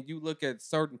and you look at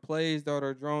certain plays that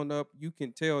are drawn up, you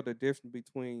can tell the difference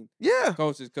between Yeah.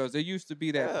 coaches because there used to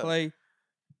be that Yeah. play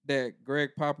that Greg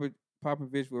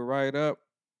Popovich would write up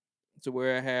to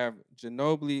where I have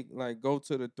Ginobili like go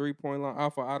to the 3-point line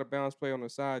off an out of bounds play on the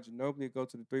side. Ginobili go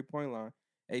to the 3-point line.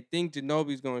 They think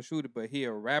Ginobili's gonna shoot it, but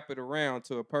he'll wrap it around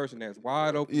to a person that's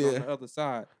wide open on Yeah. the other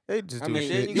side. They just I do mean,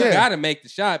 shit. you Yeah. gotta make the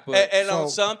shot, but and on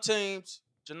so- some teams,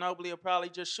 Ginobili will probably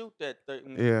just shoot that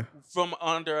thing Yeah. from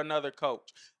under another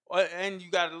coach. And you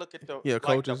got to look at the Yeah, like the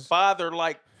coaches. father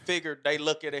like figure. They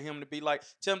look at him to be like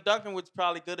Tim Duncan was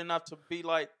probably good enough to be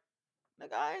like,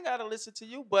 nigga, I ain't gotta listen to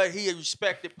you, but he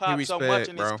respected Pop so much respect,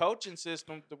 in bro. his coaching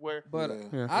system to where But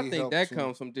Yeah. I He think helped that too.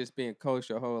 comes from just being coached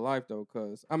your whole life, though.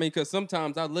 Cause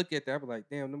sometimes I look at that, I be like,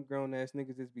 damn, them grown ass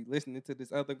niggas just be listening to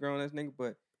this other grown ass nigga.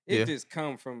 But it Yeah. just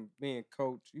come from being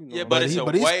coached, you know. yeah, but it's a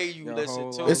but he's- way you Your listen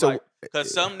whole to life. It's a- like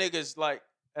because some niggas like,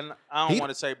 and I don't He- want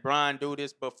to say Brian do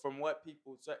this, but from what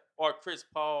people say, or Chris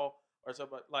Paul or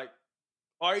somebody like,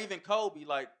 or even Kobe,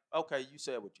 like, okay, you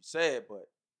said what you said, but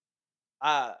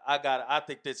I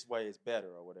think this way is better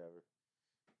or whatever.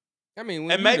 I mean,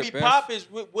 when And you maybe the best, Pop is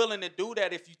willing to do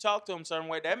that if you talk to him a certain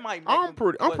way. That might. Make I'm him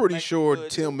pretty what make him sure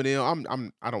good, Tim too. and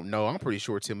them. I don't know. I'm pretty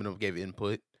sure Tim and them gave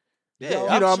input. Yeah, You I'm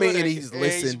know what I sure mean? And that- he's yeah,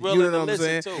 listened. willing You to know what I'm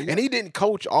listen, saying? too. And he didn't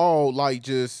coach all like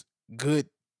just good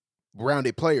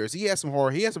rounded players. He had some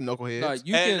knuckleheads. like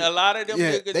you and can. a lot of them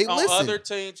Yeah, niggas they on listen. other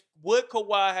teams, would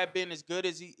Kawhi have been as good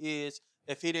as he is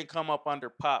if he didn't come up under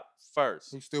Pop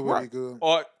first? He still would Right. be good.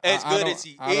 Or as I good don't- as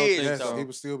he I don't think is, Yes, though. he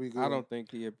would still be good. I don't think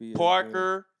he'd be as good.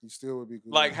 Parker, He still would be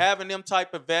good. like having them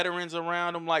type of veterans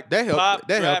around him, like That helped- Pop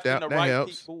that helped drafting out. the That right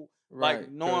helps. people, right?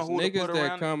 like knowing 'cause who to niggas put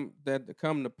that around.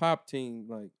 come to Pop team,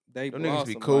 like they Them niggas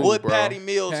be blossom, cool, like Would bro. Patty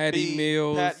Mills Patty be?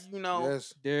 Mills. You know,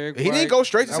 yes. Derrick He White. didn't go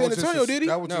straight to That San was just Antonio, a- did he?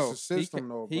 That was No, just a system,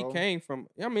 though, he bro. came from.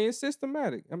 I mean, it's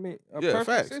systematic. I mean, a Yeah, perfect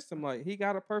facts. system. Like he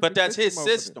got a perfect. but that's his over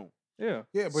there. system. Yeah.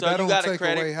 Yeah, but so that you don't got to take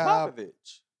away credit how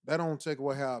Popovich. That don't take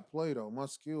away how I play though. My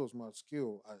skill is my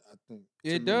skill. I think to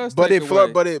It me. does But take it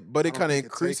away. but I it don't kind of think it take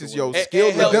increases away. your It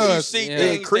skill helps level. you does. see Yeah. things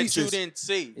that you increases. didn't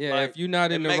see. Yeah, Like, if you're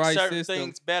not in it the makes right certain system,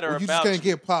 things better Well, you just about can't you.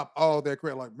 get Pop all that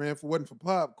credit. Like, man, if it wasn't for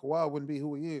Pop, Kawhi wouldn't be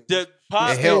who he is. The He Pop,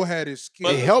 It still helped. had his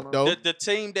skills. It helped man. though. the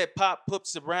team that Pop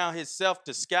puts around himself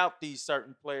to scout these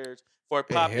certain players, for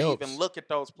Pop to even helps. look at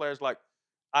those players like,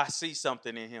 I see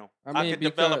something in him. I I mean, could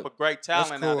develop a because- great That's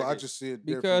talent cool. out I of this. just see it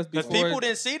Because different. Because before- people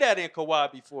didn't see that in Kawhi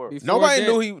before. Before Nobody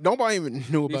Dan- knew Nobody even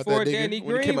knew about before that nigga Danny when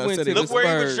he Green came out went and said to it. Look where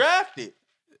he was Spurs. drafted.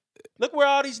 Look where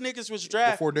all these niggas was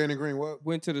drafted. Before Danny Green, what?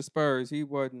 went to the Spurs. He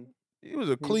wasn't. He was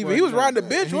a He Cleveland. He was wasn't riding the that-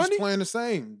 bench, He's wasn't he? playing the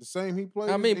same he played.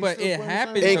 I mean, he's but still it playing the same.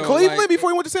 happened, In though, Cleveland like, before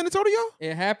he went to San Antonio.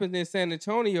 It happened in San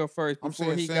Antonio first I'm before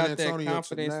saying he San got that Antonio to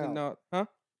confidence and now. all. Huh?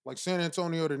 Like San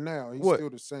Antonio to now, he's What? still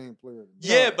the same player.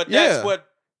 Yeah, but Yeah. that's what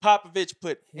Popovich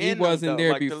put He in wasn't them, though.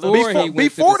 there Like the before little- he went to the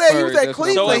Before that, he was Spurs, at that's what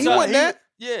I'm Cleveland. He saying. wasn't that.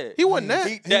 Yeah. He wasn't that.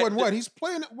 He that- wasn't what? He's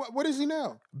playing. What is he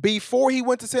now? Before he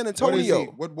went to San What is he?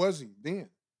 Antonio. What was he then?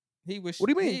 He was. What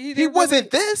do you mean? He didn't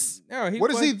wasn't this. No, he What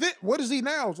is he? wasn't- What is he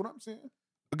now? Is what I'm saying.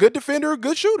 A good defender, a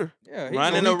good shooter. Yeah, he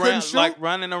running So he couldn't around, shoot? like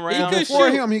running around. could Before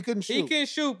shoot. him, he couldn't shoot. He can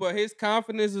shoot, but his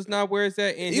confidence is not where it's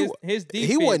at, and He his defense.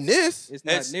 He wasn't this. It's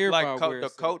not It's nearby like where the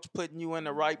it's at. coach putting you in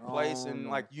the right place and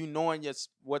no. like you knowing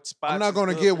what spots. I'm not is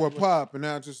gonna good get for with you. Pop and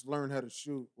now just learn how to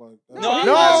shoot. Like No, I'm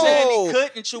No. not saying he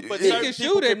couldn't shoot, but He certain can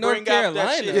people shoot at can North bring out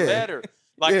that shit Carolina. Yeah. better.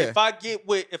 Like Yeah. if I get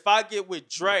with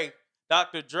Dre,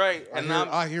 Dr. Dre, and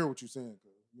I hear what you're saying.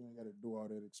 Cause you ain't got to do all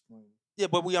that explaining. yeah,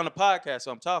 but we on the podcast,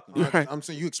 so I'm talking. Right. I'm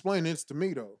saying you explain this to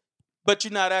me though. But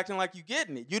you're not acting like you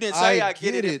getting it. You didn't say I get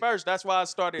get it it. at first. That's why I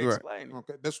started Right. explaining.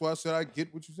 Okay, that's why I said I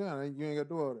get what you're saying. You ain't got to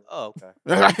do all that. Oh,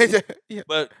 okay. Yeah.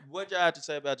 But what y'all have to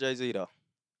say about Jay-Z though?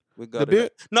 We go The to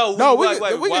bit- that. No, No, we wait, can,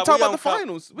 wait, we while can talk about on the co-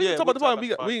 finals. We Yeah, can talk about the talk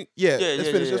finals. about the Let's Yeah,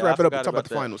 finish. Let's I wrap it up and forgot talk about about the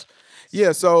that. finals.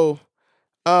 Yeah. So,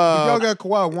 Y'all got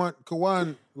Kawhi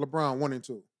and LeBron 1 and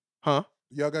 2. huh?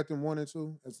 Y'all got them 1 and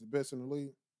 2 as the best in the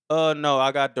league. No,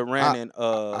 I got Durant and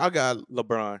I got.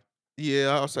 LeBron. Yeah,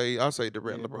 I'll say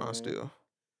Durant, Yeah, LeBron man. still.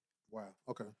 Wow.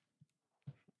 Okay.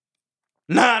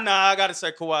 Nah, I gotta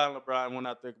say Kawhi and LeBron when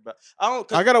I think about. I don't.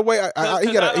 'cause I gotta wait. He 'cause I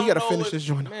gotta don't know finish if this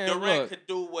joint. Man, Durant look, could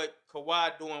do what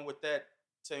Kawhi doing with that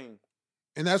team.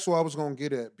 And that's what I was gonna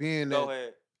get at. Being Go that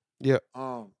ahead.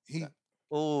 he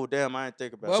Oh damn, I didn't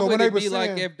think about what it. So would when they it were be like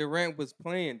saying- if Durant was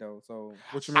playing though? So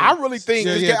what you mean? I really think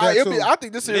Yeah, this yeah, that it'll be, too. I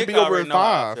think this will Nick be over already in know how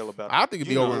I 5. feel about it. I think it'd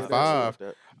be You know over how in I feel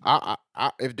about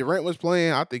 5. that. If Durant was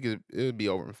playing, I think it'd be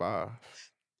over in 5.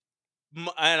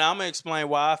 And I'm gonna explain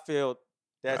why I feel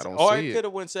that's. don't Or see it it. could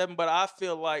have went 7, but I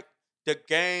feel like the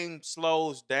game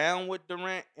slows down with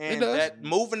Durant and does. that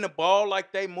moving the ball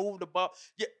like they move the ball.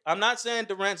 Yeah, I'm not saying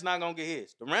Durant's not gonna get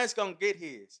his. Durant's gonna get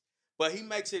his. But he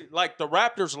makes it like the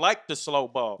Raptors like the slow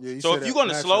ball. Yeah, you So said if you're that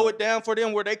gonna slow natural. it down for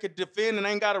them where they could defend and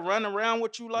ain't gotta run around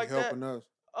with you like He that. helping us.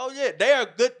 Oh yeah, they are a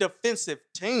good defensive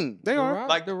team. They are. Durant,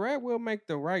 Like- Durant will make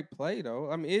the right play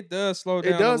though. I mean, it does slow It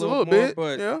down does a a little, little more, bit.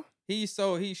 but Yeah. he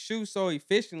shoots so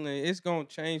efficiently. It's gonna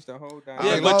change the whole dynamic.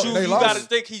 Yeah, They but lost- you they gotta lost.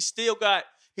 think he still got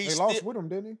They he's lost still with him,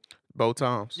 didn't he? Both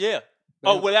times. yeah. They-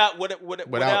 Oh, without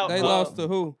They lost to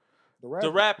who? The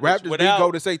the Raptors. Raptors. Raptors without beat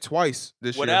Golden State twice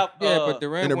this year. without Yeah, but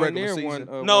Durant in the wasn't regular there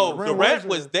season. one. no, Durant Durant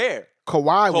was was there.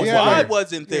 Kawhi was Yeah, Kawhi there.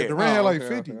 wasn't Yeah, there. Durant had like okay,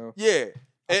 50. okay. Yeah.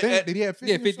 I And- think, and did he have 50?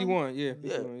 Yeah, or something? 51. Yeah, Yeah.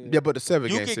 51, Yeah, but the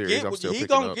 7 you game can series, get I'm what still he picking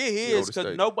gonna up get his Golden because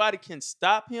State. nobody can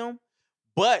stop him,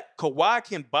 but Kawhi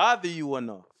can bother you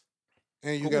enough.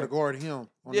 And you got to guard him.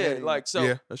 On Yeah, that end, like so.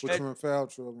 yeah, that's put true. you in foul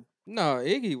trouble. No,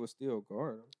 Iggy was still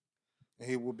guard. And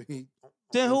he will be.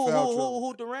 Then in who foul trouble.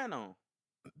 who Durant on?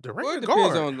 Durant Well, it can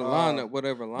depends guard. on the lineup,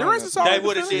 whatever lineup. Durant's a solid They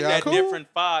would have defender. did that Cool. different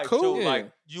 5 Cool. too. Yeah.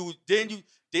 Like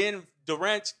then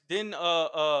Durant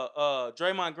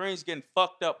Draymond Green's getting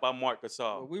fucked up by Marc Well,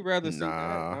 Gasol. we rather see that.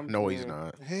 Nah, I'm no, he's saying-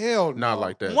 not. Hell no. Not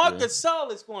like that. Marc Jay.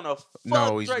 Gasol is gonna fuck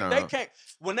No, he's Drake. not. They can't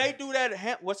when they do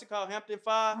that. What's it called? Hampton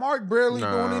 5. Mark barely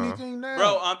Nah. doing anything now.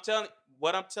 Bro, I'm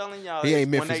telling y'all He is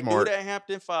ain't when Memphis they Mark. do that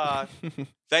Hampton 5,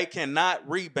 they cannot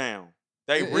rebound.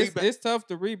 They It's, rebound. it's tough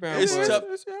to rebound, It's but, tough.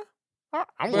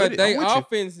 I'm but with it. they I'm with you.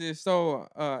 offense is so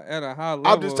at a high level.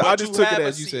 I just But took you it have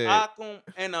as a you said. Siakam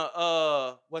and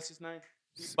a what's his name?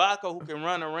 Ibaka who can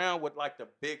run around with like the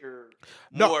bigger,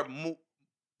 No. more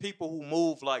people who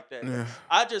move like that. Yeah.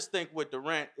 I just think with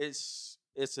Durant, it's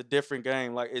a different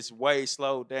game. Like it's way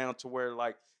slowed down to where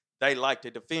like they like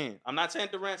to defend. I'm not saying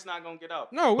Durant's not gonna get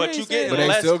out. No, we but ain't you saying getting But they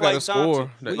less still Klay gotta Thompson.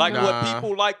 score. They- Like what Nah.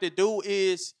 people like to do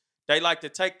is they like to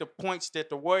take the points that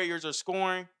the Warriors are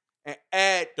scoring and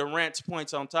add Durant's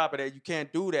points on top of that. You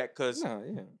can't do that because No,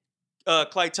 yeah.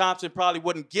 Klay Thompson probably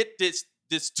wouldn't get this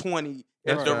 20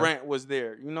 if That's right. Durant was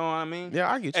there. You know what I mean?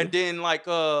 Yeah, I get you. And then like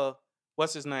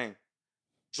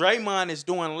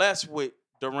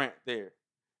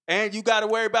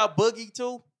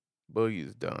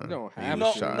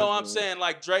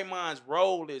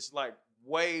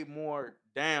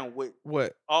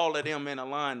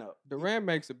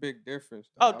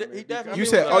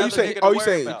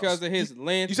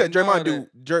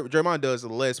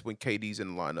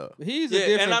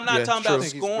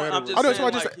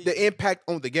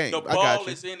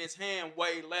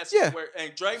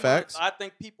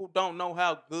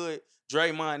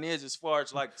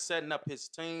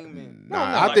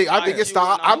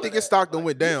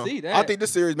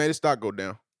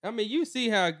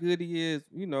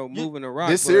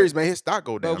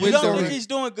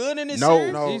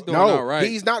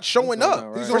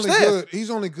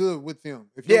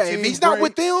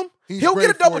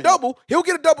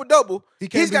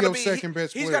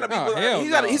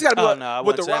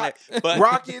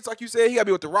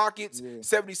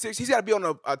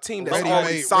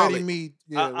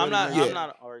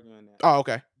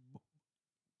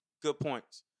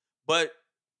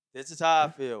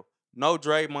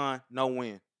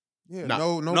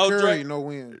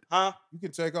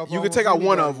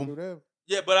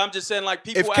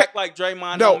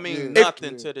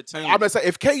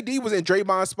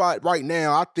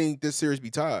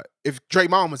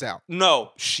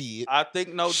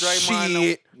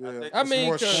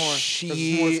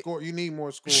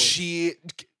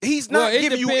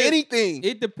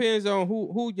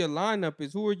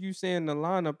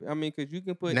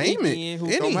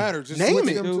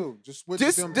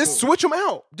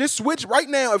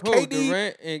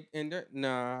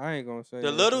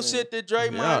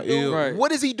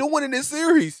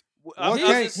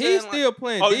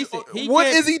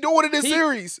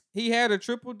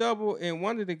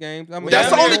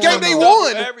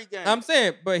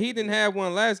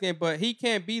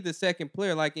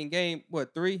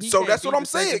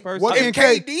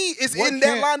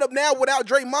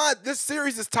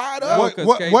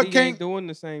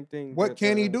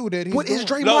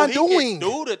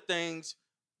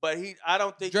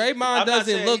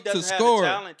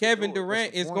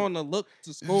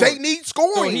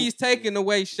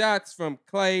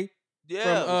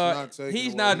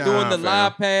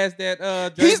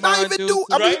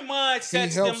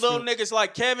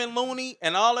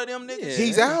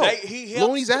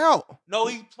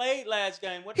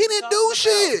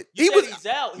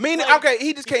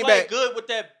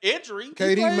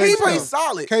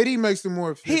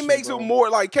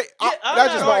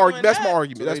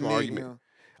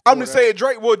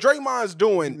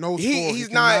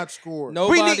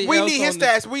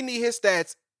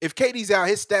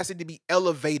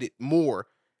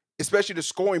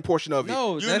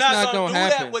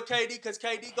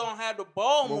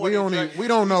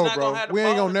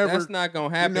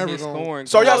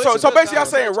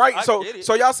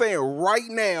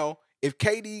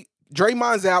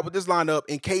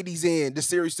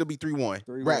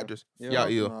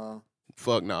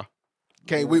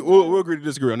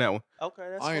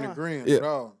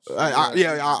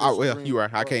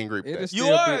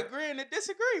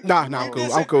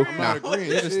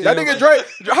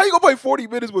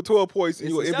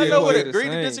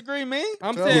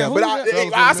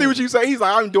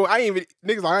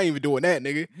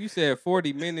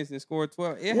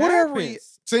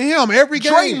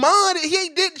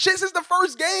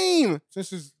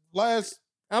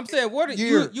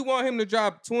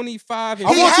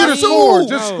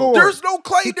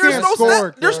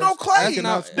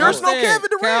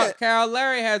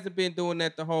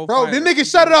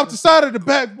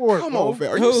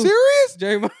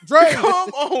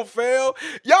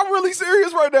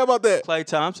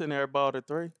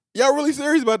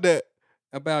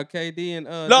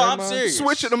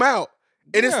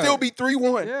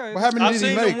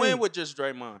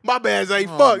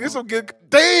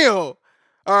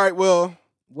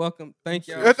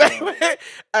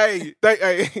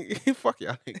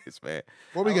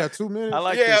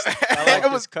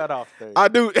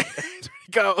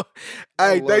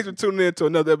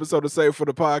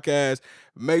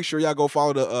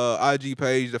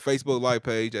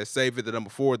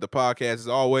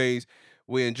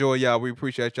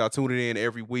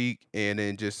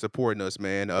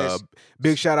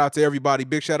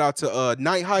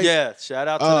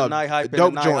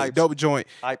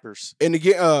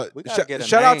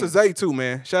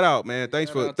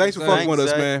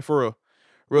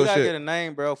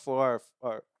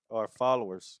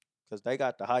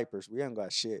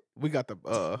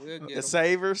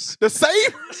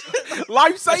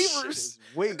Lifesavers.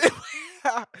 Weak.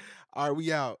 All right,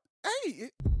 we out. Hey.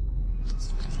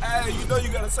 Hey, you know you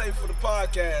gotta say it for the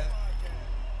podcast.